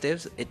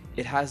sensitive.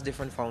 It has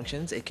different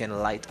functions. It can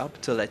light up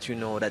to let you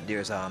know that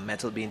there's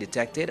metal being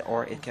detected,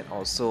 or it can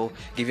also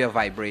give you a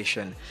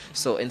vibration.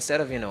 So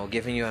instead of, you know,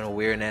 giving you an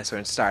awareness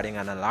or starting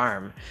an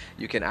alarm,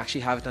 you can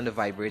actually have it on the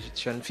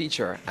vibration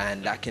feature,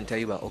 and that can tell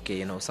you, well, okay,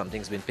 you know,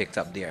 something's been picked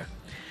up there.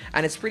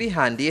 And it's pretty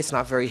handy. It's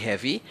not very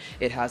heavy.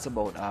 It has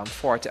about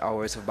 40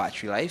 hours of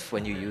battery life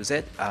when you use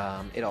it.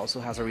 It also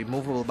has a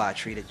removable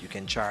battery that you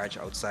can charge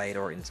outside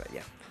or inside.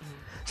 Yeah.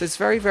 So it's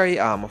very, very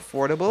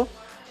affordable.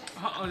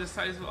 How the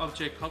size of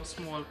object, how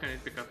small can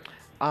it pick up?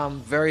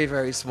 Very,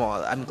 very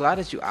small. I'm glad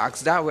that you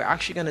asked that. We're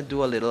actually going to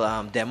do a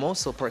little demo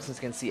so persons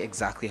can see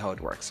exactly how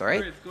it works. All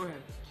right? Great, go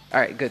ahead. All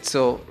right, good.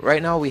 So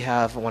right now we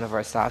have one of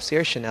our staffs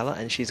here, Chanela,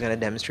 and she's going to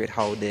demonstrate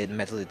how the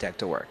metal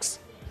detector works.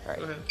 All right.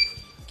 Go ahead.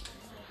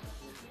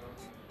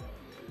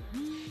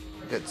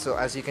 Good. So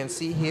as you can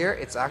see here,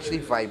 it's actually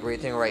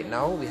vibrating right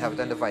now. We have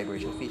done the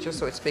vibration feature,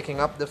 so it's picking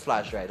up the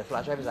flash drive. The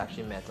flash drive is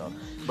actually metal.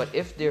 But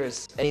if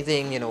there's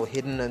anything,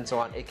 hidden and so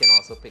on, it can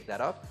also pick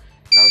that up.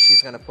 Now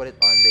she's going to put it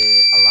on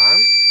the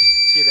alarm.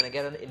 So you're going to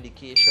get an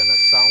indication, a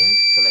sound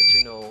to let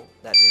you know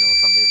that,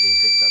 something's being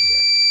picked up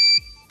there.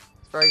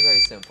 Very, very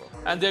simple.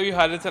 And there you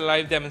had it, a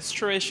live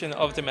demonstration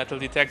of the metal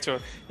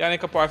detector.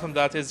 Yannick, apart from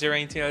that, is there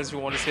anything else you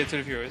want to say to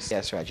the viewers?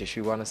 Yes, Rajesh,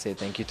 we want to say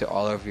thank you to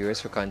all our viewers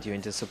for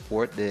continuing to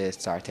support the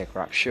Star Tech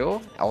Rock Show.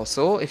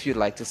 Also, if you'd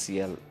like to see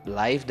a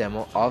live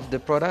demo of the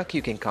product,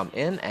 you can come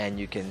in and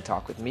you can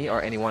talk with me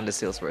or anyone of the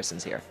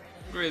salespersons here.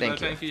 Great, thank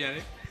you,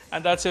 Yannick.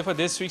 And that's it for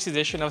this week's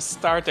edition of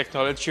Star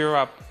Technology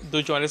Wrap.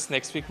 Do join us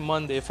next week,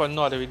 Monday, for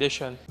another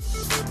edition.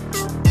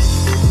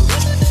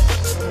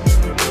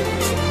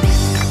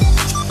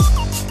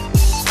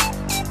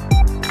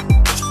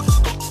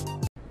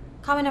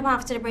 Coming up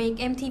after the break,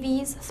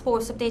 MTV's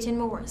Sports Update and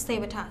more. Stay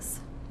with us.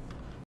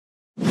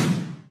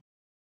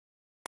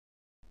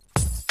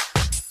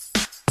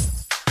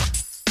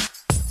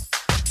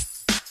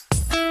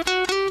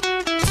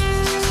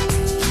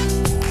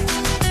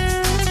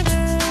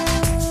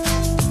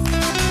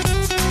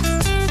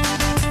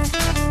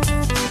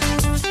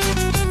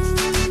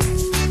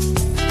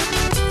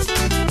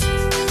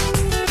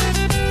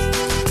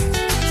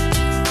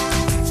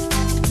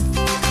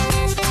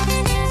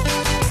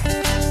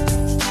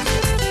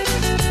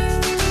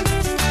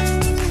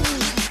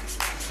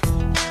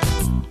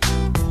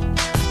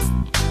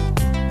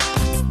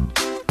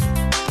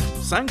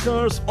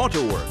 Sankar's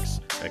Auto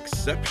Works.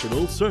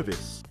 Exceptional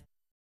service.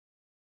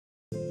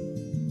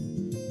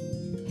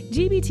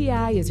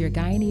 GBTI is your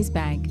Guyanese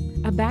bank,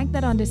 a bank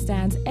that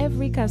understands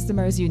every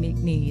customer's unique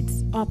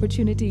needs,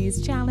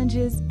 opportunities,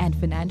 challenges, and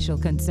financial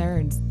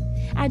concerns.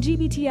 At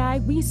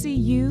GBTI, we see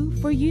you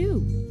for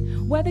you.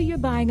 Whether you're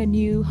buying a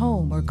new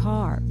home or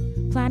car,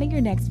 planning your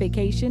next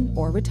vacation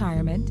or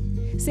retirement,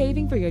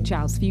 saving for your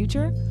child's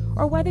future,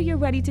 or whether you're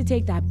ready to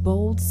take that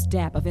bold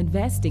step of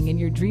investing in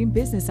your dream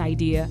business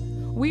idea,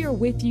 we are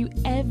with you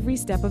every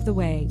step of the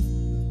way.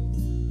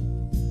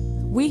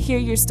 We hear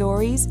your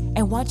stories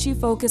and watch you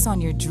focus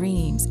on your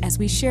dreams as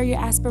we share your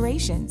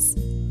aspirations.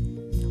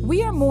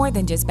 We are more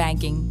than just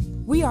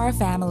banking. We are a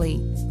family.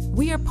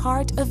 We are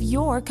part of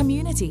your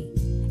community.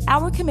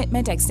 Our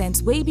commitment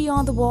extends way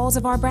beyond the walls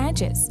of our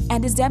branches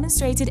and is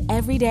demonstrated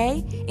every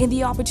day in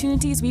the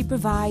opportunities we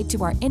provide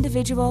to our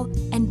individual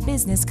and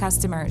business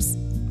customers.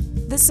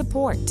 The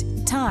support,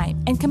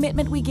 time, and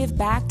commitment we give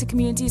back to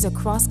communities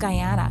across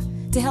Guyana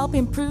to help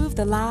improve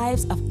the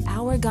lives of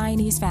our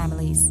Guyanese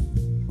families.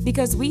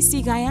 Because we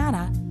see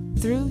Guyana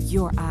through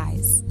your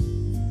eyes.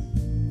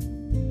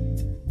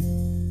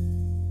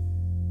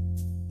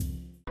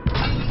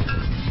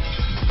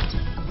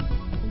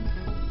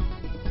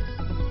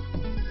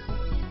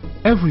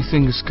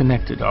 Everything is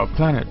connected, our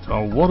planet,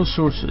 our water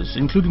sources,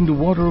 including the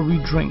water we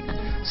drink.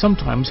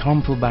 Sometimes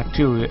harmful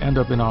bacteria end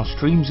up in our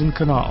streams and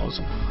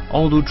canals.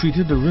 Although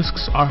treated, the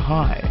risks are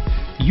high.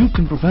 You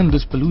can prevent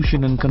this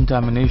pollution and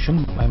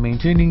contamination by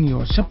maintaining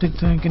your septic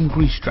tank and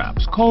grease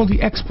traps. Call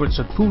the experts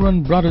at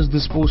Puran Brothers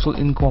Disposal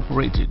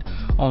Incorporated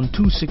on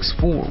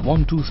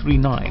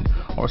 264-1239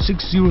 or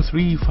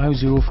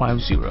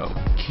 603-5050.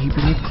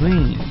 Keeping it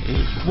clean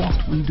is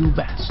what we do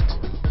best.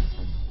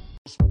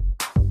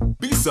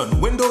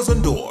 Beeson Windows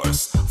and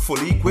Doors,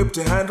 fully equipped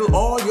to handle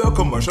all your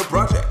commercial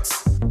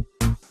projects.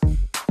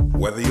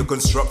 Whether you're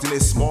constructing a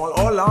small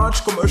or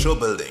large commercial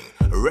building,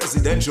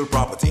 residential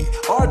property,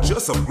 or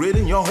just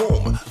upgrading your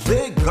home,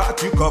 they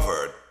got you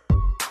covered.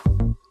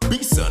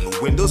 Beeson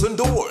Windows and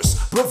Doors,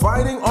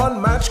 providing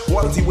unmatched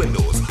quality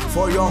windows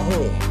for your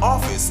home,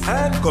 office,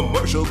 and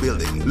commercial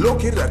building.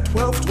 Located at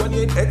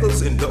 1228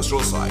 Eccles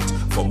Industrial Site.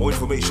 For more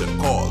information,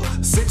 call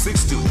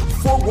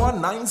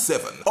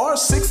 662-4197 or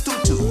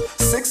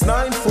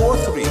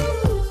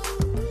 622-6943.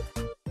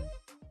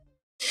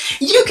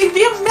 You can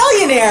be a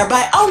millionaire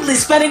by only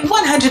spending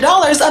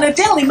 $100 on a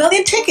Daily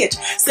Million ticket.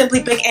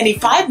 Simply pick any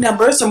 5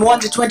 numbers from 1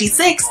 to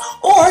 26,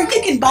 or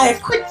you can buy a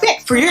quick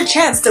pick for your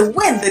chance to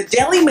win the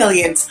Daily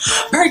Millions.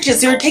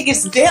 Purchase your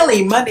tickets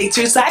daily, Monday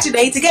through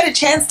Saturday, to get a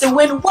chance to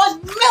win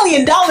 $1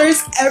 million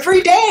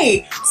every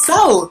day.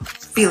 So,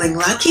 feeling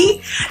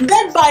lucky?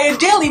 Then buy a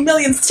Daily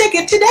Millions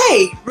ticket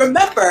today.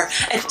 Remember,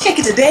 a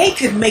ticket today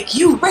could make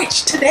you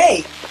rich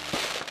today.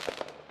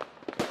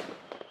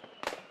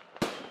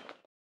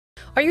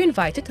 Are you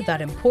invited to that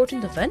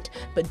important event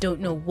but don't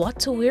know what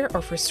to wear,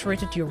 or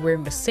frustrated you're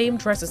wearing the same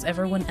dress as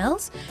everyone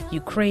else?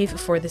 You crave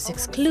for this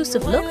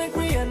exclusive look?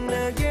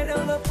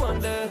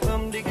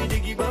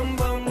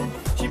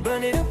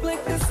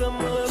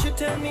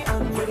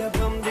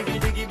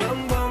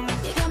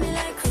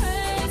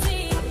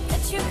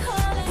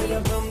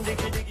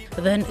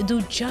 Then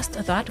do just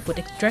that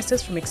with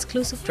dresses from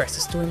Exclusive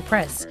Dresses to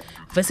Impress.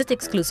 Visit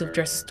Exclusive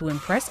Dresses to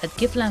Impress at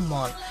Giftland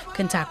Mall.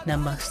 Contact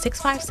number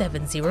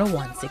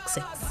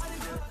 657-0166.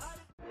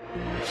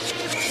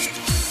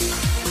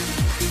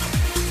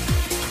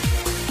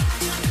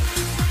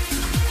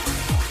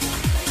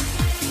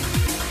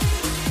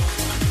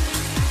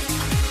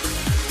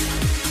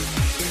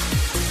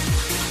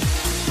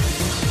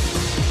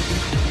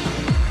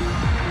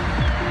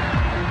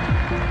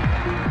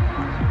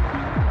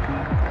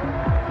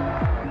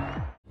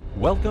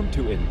 Welcome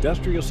to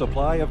Industrial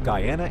Supply of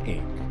Guyana,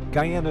 Inc.,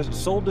 Guyana's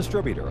sole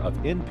distributor of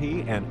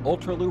NP and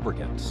Ultra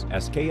lubricants,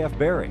 SKF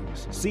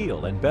bearings,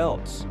 seal and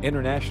belts,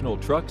 international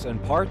trucks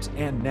and parts,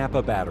 and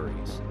Napa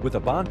batteries. With a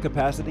bond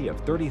capacity of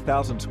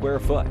 30,000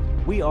 square foot,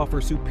 we offer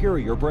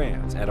superior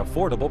brands at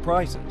affordable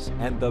prices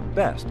and the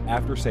best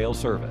after-sales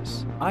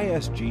service.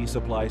 ISG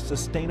supplies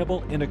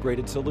sustainable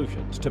integrated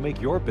solutions to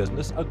make your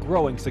business a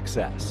growing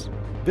success.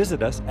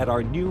 Visit us at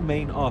our new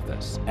main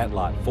office at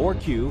Lot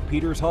 4Q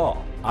Peters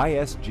Hall.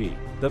 ISG,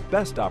 the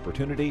best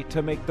opportunity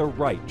to make the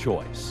right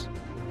choice.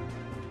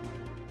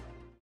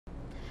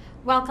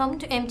 Welcome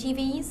to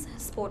MTV's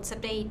Sports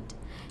Update.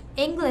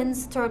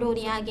 England's third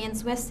ODI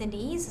against West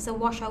Indies is a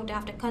washout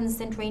after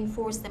constant rain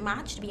forced the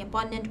match to be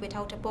abundant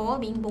without a ball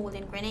being bowled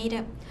in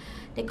Grenada.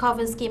 The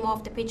Covers came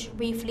off the pitch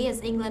briefly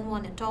as England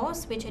won the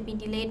toss, which had been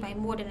delayed by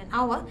more than an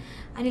hour,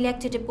 and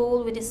elected to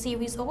bowl with the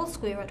series all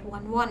square at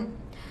 1-1.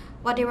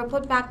 But they were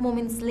put back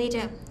moments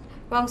later.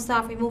 Ground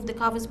staff removed the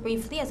covers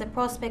briefly as a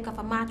prospect of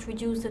a match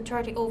reduced to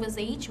 30 overs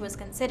each was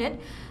considered,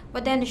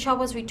 but then the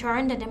showers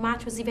returned and the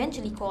match was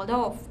eventually called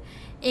off.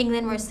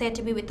 England were said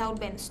to be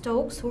without Ben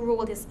Stokes, who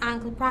rolled his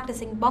ankle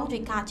practicing boundary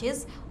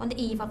catches on the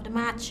eve of the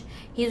match.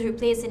 He is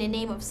replaced in the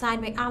name of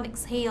side by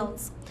Alex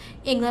Hales.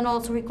 England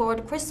also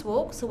recorded Chris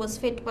Woakes, who was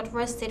fit but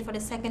rested for the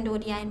second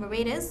ODI in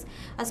Barbados,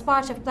 as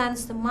part of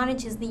plans to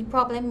manage his knee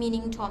problem,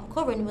 meaning Tom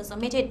Curran was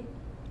omitted.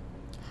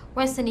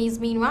 West Indies,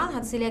 meanwhile,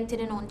 had selected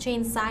an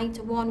on-chain side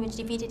to one which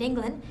defeated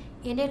England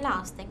in their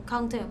last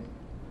encounter.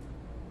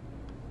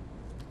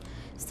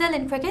 Still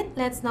in cricket,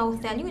 let's now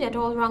tell you that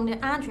all-rounder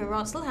Andrew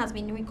Russell has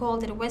been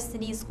recalled to the West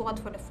Indies squad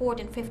for the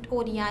 4th and 5th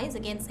ODIs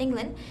against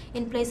England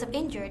in place of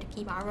injured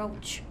Kemar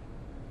Roach.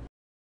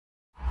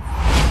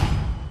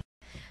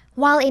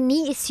 While a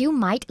knee issue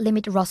might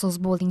limit Russell's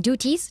bowling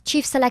duties,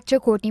 Chief Selector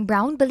Courtney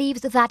Brown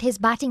believes that his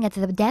batting at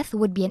the death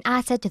would be an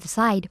asset to the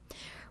side.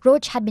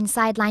 Roach had been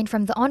sidelined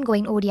from the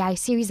ongoing ODI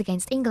series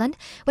against England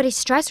with a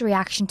stress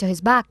reaction to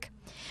his back.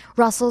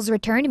 Russell's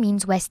return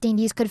means West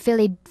Indies could fill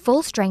a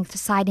full-strength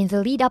side in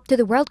the lead-up to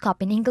the World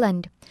Cup in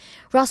England.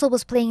 Russell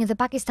was playing in the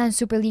Pakistan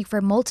Super League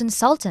for Multan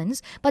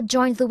Sultans, but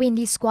joined the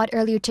Windies squad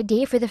earlier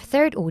today for the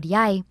 3rd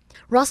ODI.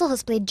 Russell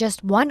has played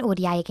just one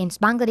ODI against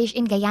Bangladesh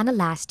in Guyana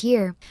last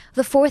year.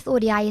 The 4th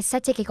ODI is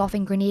set to kick off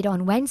in Grenada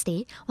on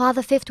Wednesday, while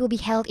the 5th will be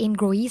held in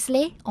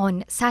Groisle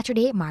on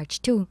Saturday,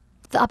 March 2.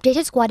 The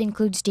updated squad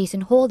includes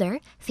Jason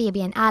Holder,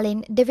 Fabian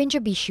Allen, Devendra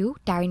Bishu,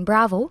 Darren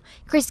Bravo,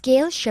 Chris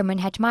Gale, Sherman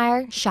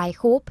Hetmeyer, Shai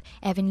Hope,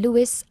 Evan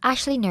Lewis,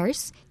 Ashley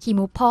Nurse,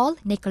 Kimo Paul,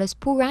 Nicholas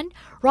Puran,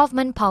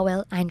 Rovman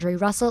Powell, Andre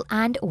Russell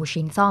and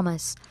O'Shane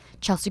Thomas.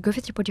 Chelsea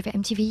Griffith reporting for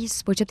MTV's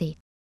Sports Update.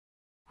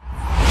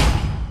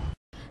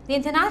 The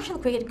International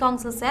Cricket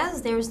Council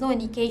says there is no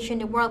indication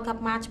the World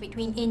Cup match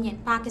between India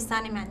and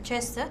Pakistan in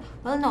Manchester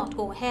will not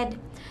go ahead.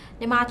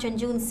 The match on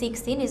June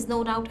 16 is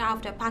no doubt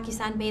after a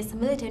Pakistan-based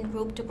militant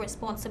group took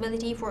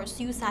responsibility for a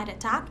suicide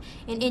attack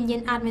in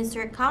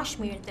Indian-administered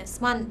Kashmir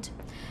this month.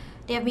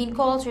 There have been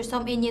calls for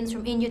some Indians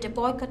from India to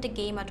boycott the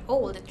game at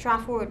Old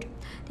Trafford.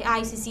 The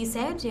ICC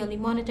said they'll be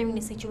monitoring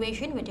the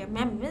situation with their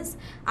members,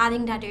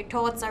 adding that their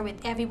thoughts are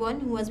with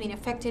everyone who has been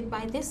affected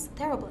by this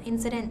terrible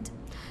incident.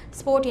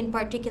 Sport, in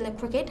particular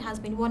cricket, has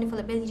been a wonderful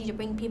ability to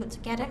bring people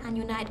together and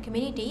unite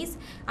communities,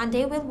 and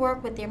they will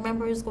work with their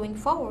members going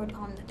forward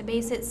on the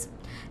basis.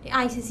 The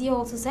ICC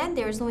also said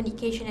there is no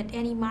indication that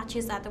any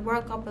matches at the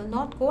World Cup will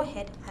not go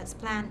ahead as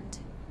planned.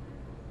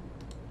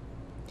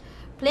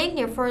 Playing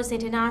their first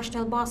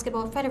International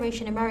Basketball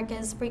Federation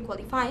Americas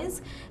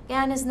pre-qualifiers,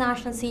 Guyana's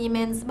national senior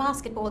men's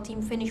basketball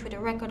team finished with a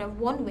record of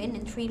 1 win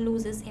and 3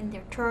 losses in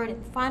their 3rd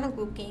and final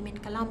group game in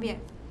Colombia.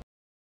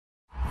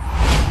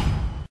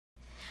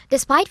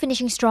 Despite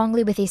finishing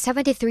strongly with a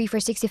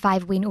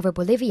 73-65 win over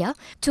Bolivia,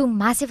 2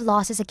 massive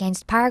losses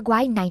against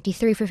Paraguay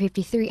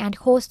 93-53 and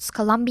hosts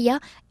Colombia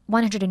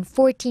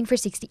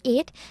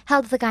 114-68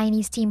 held the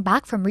Guyanese team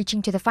back from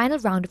reaching to the final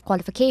round of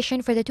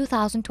qualification for the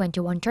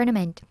 2021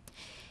 tournament.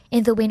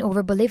 In the win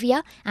over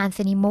Bolivia,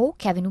 Anthony Moe,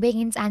 Kevin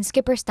Wiggins and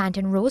skipper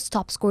Stanton Rose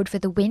top-scored for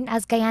the win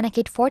as Guyana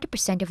hit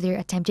 40% of their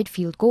attempted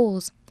field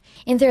goals.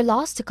 In their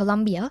loss to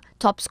Colombia,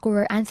 top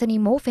scorer Anthony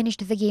Moe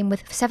finished the game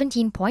with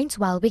 17 points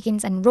while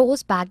Wiggins and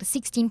Rose bagged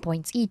 16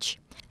 points each.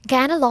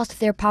 Guyana lost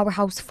their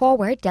powerhouse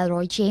forward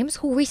Delroy James,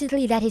 who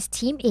recently led his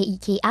team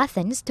AEK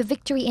Athens to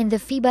victory in the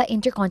FIBA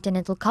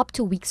Intercontinental Cup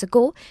 2 weeks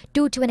ago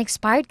due to an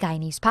expired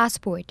Guyanese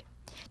passport.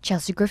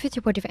 Chelsea Griffith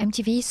reported for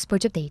MTV's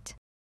Sports Update.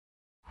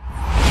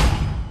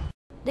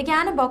 The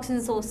Guyana Boxing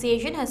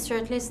Association has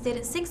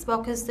shortlisted 6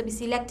 boxers to be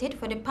selected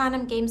for the Pan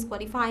Am Games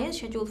qualifiers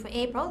scheduled for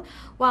April,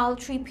 while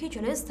 3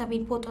 pugilists have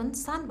been put on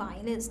standby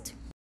list.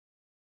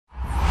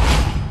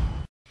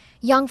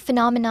 Young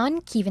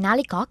phenomenon Kevin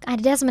Allicock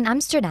and Desmond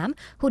Amsterdam,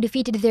 who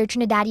defeated their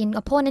Trinidadian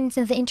opponents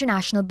in the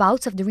international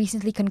bouts of the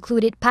recently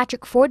concluded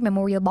Patrick Ford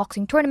Memorial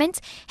Boxing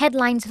Tournament,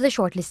 headlines the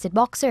shortlisted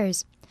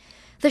boxers.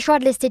 The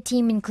shortlisted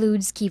team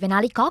includes Kevin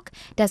Allicock,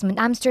 Desmond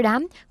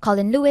Amsterdam,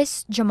 Colin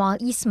Lewis, Jamal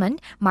Eastman,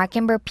 Mark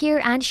Ember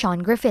Peer and Sean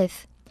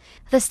Griffith.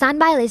 The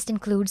standby list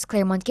includes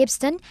Claremont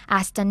Gibson,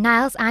 Aston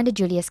Niles and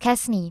Julius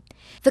Kesney.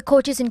 The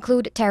coaches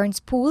include Terence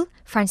Poole,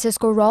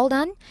 Francisco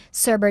Roldan,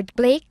 Sirbert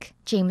Blake,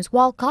 James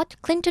Walcott,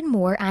 Clinton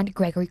Moore and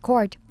Gregory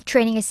Court.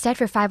 Training is set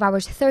for 5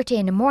 hours 30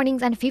 in the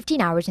mornings and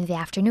 15 hours in the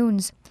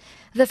afternoons.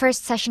 The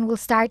first session will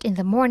start in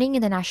the morning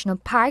in the National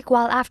Park,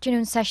 while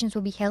afternoon sessions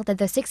will be held at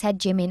the Six Head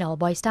Gym in All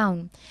Boys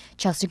Town.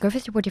 Chelsea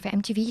Griffith reporting for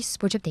MTV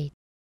Sports Update.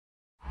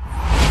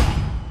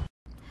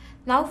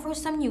 Now for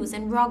some news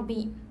in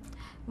rugby.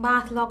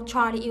 Bathlock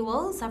Charlie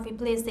Ewells have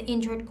replaced the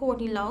injured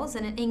Courtney Laws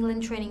in an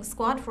England training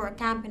squad for a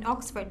camp in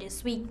Oxford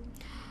this week.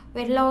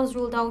 With Laws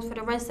ruled out for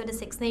the rest of the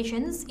Six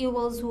Nations,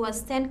 Ewells, who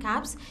has 10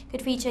 caps,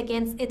 could feature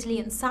against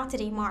Italy on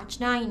Saturday, March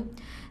 9.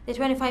 The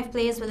 25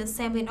 players will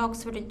assemble in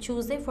Oxford on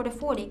Tuesday for the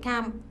 4-day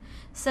camp.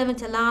 Similar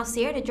to last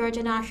year, the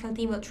Georgia national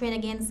team will train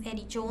against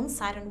Eddie Jones'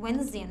 side on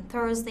Wednesday and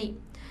Thursday.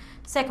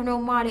 Second row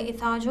Marla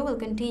Ithajo will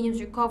continue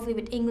his recovery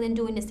with England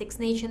doing the Six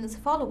Nations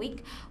follow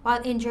week,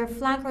 while injured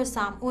flanker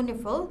Sam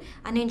Wonderful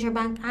and injured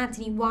back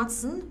Anthony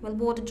Watson will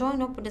both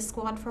join up with the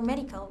squad for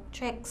medical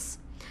checks.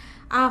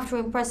 After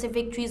impressive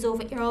victories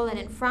over Ireland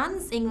and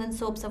France, England's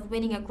hopes of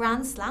winning a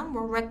Grand Slam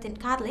were wrecked in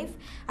Cardiff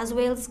as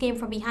Wales came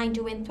from behind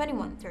to win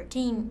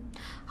 21-13.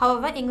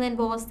 However, England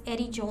boss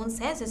Eddie Jones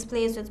says his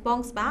players will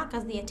bounce back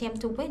as they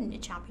attempt to win the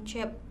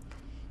championship.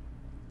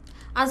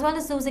 As well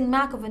as losing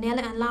Marco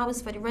Vanilla and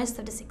Lawes for the rest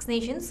of the Six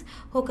Nations,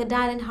 hooker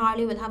Dylan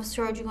Harley will have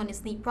surgery on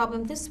his knee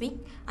problem this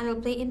week and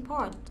will play in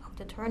part of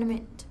the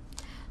tournament.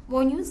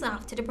 More news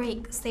after the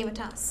break. Stay with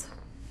us.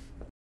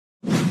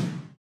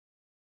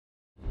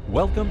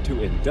 Welcome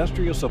to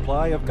Industrial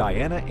Supply of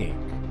Guyana, Inc.,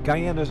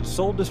 Guyana's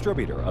sole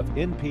distributor of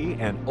NP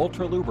and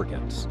Ultra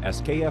Lubricants,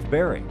 SKF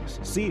Bearings,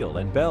 Seal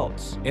and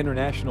Belts,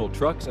 International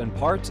Trucks and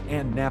Parts,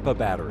 and Napa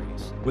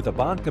Batteries. With a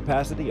bond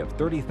capacity of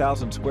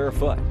 30,000 square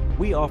foot,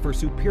 we offer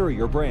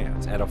superior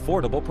brands at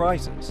affordable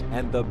prices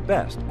and the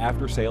best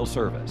after-sales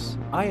service.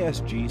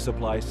 ISG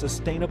supplies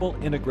sustainable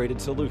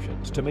integrated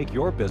solutions to make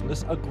your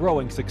business a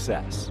growing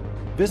success.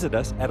 Visit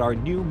us at our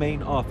new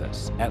main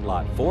office at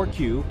Lot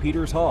 4Q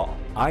Peters Hall.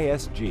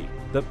 ISG,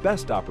 the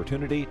best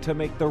opportunity to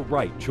make the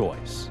right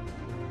choice.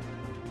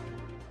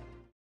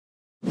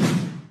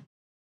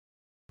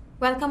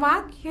 Welcome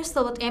back. You're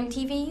still at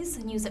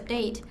MTV's News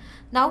Update.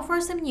 Now for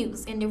some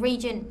news in the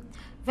region.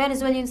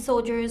 Venezuelan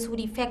soldiers who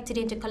defected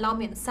into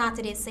Colombia on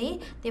Saturday say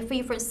they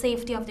fear for the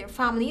safety of their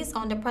families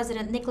under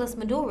President Nicolas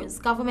Maduro's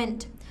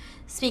government.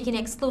 Speaking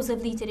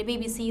exclusively to the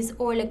BBC's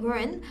Orla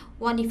Guerin,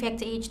 one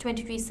defector aged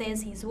 23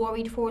 says he's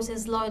worried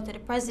forces loyal to the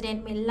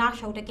president may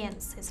lash out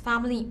against his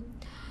family.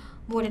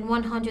 More than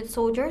 100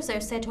 soldiers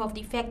are said to have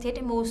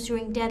defected, most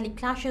during deadly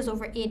clashes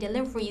over aid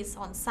deliveries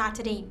on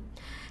Saturday.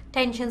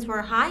 Tensions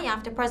were high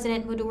after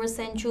President Maduro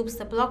sent troops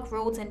to block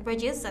roads and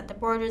bridges at the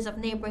borders of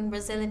neighboring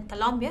Brazil and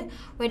Colombia,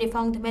 where they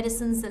found the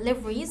medicines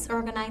deliveries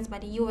organized by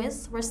the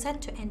U.S. were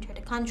set to enter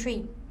the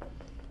country.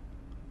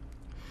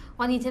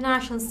 On the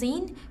international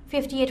scene,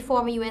 58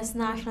 former U.S.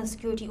 national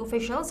security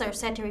officials are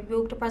set to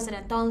rebuke the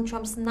President Donald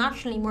Trump's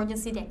national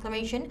emergency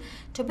declaration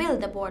to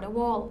build a border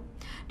wall.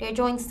 Their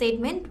joint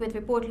statement would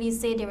reportedly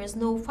say there is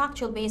no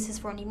factual basis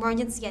for an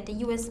emergency at the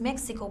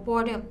U.S.-Mexico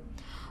border.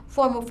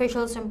 Former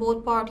officials from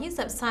both parties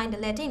have signed a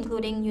letter,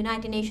 including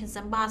United Nations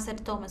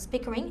Ambassador Thomas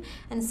Pickering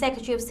and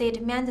Secretary of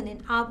State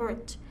Madeleine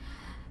Albright.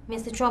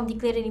 Mr. Trump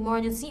declared an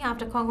emergency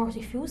after Congress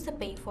refused to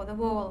pay for the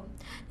wall.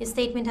 The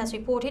statement, as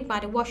reported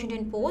by the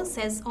Washington Post,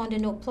 says under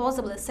no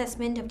plausible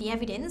assessment of the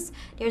evidence,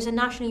 there is a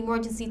national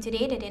emergency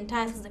today that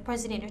entitles the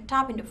president to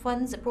tap into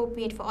funds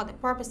appropriated for other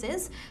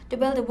purposes to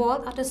build a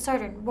wall at the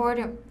southern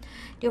border.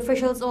 The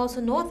officials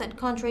also note that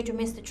contrary to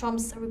Mr.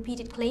 Trump's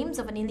repeated claims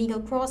of an illegal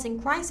crossing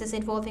crisis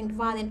involving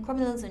violent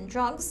criminals and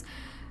drugs,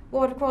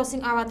 border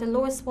crossings are at the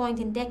lowest point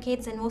in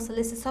decades and most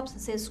illicit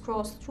substances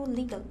cross through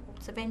legal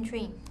ports of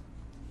entry.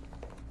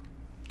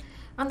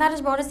 And that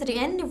has brought us to the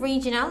end of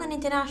regional and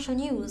international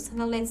news.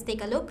 Now let's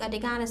take a look at the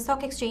Ghana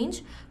Stock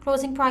Exchange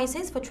closing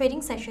prices for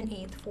trading session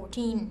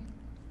 8/14.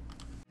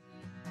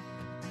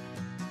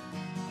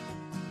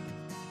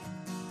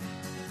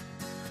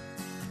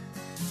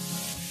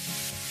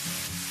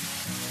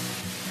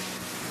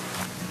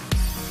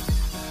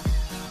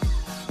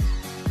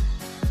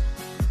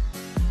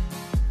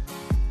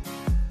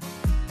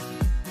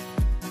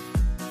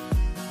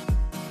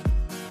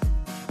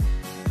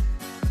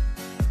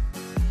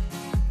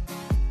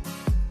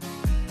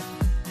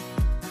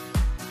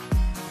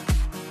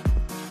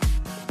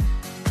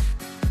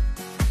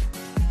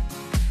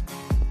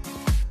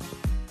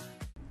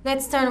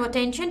 Let's turn our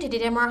attention to the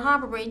Denmark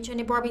Harbour Bridge and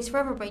the Berbice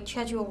River Bridge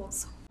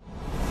schedules.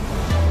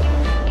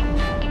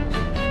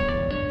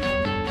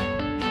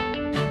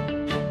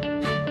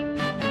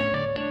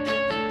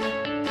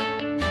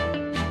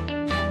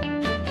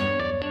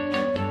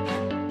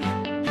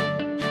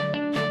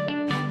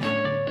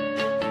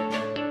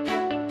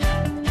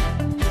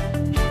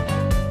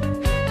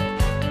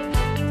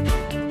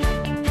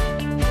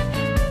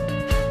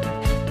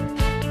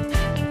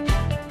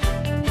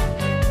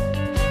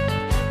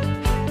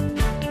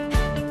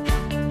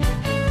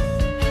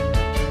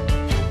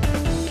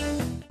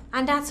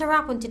 That's a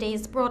wrap on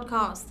today's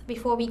broadcast.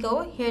 Before we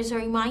go, here's a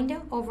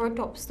reminder of our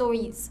top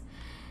stories.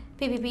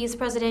 PPP's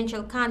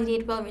presidential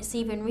candidate well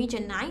received in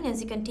Region 9 as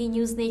he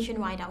continues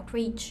nationwide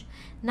outreach.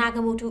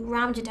 Nagamutu,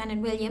 Ramjatan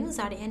and Williams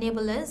are the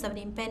enablers of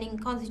the impending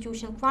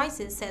constitutional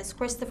crisis, says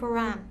Christopher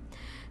Ram.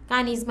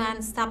 Guyanese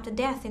man stabbed to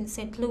death in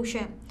St.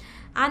 Lucia.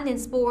 And in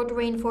sport,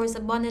 reinforced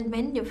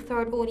abandonment of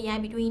third ODI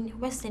between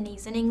West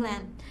Indies and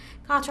England.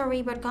 Qatar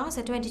rebroadcast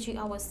at 23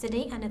 hours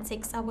today and at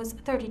 6 hours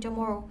 30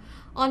 tomorrow.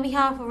 On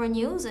behalf of our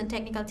news and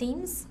technical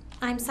teams,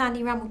 I'm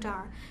Sandy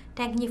Ramutar.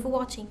 Thanking you for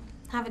watching.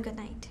 Have a good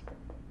night.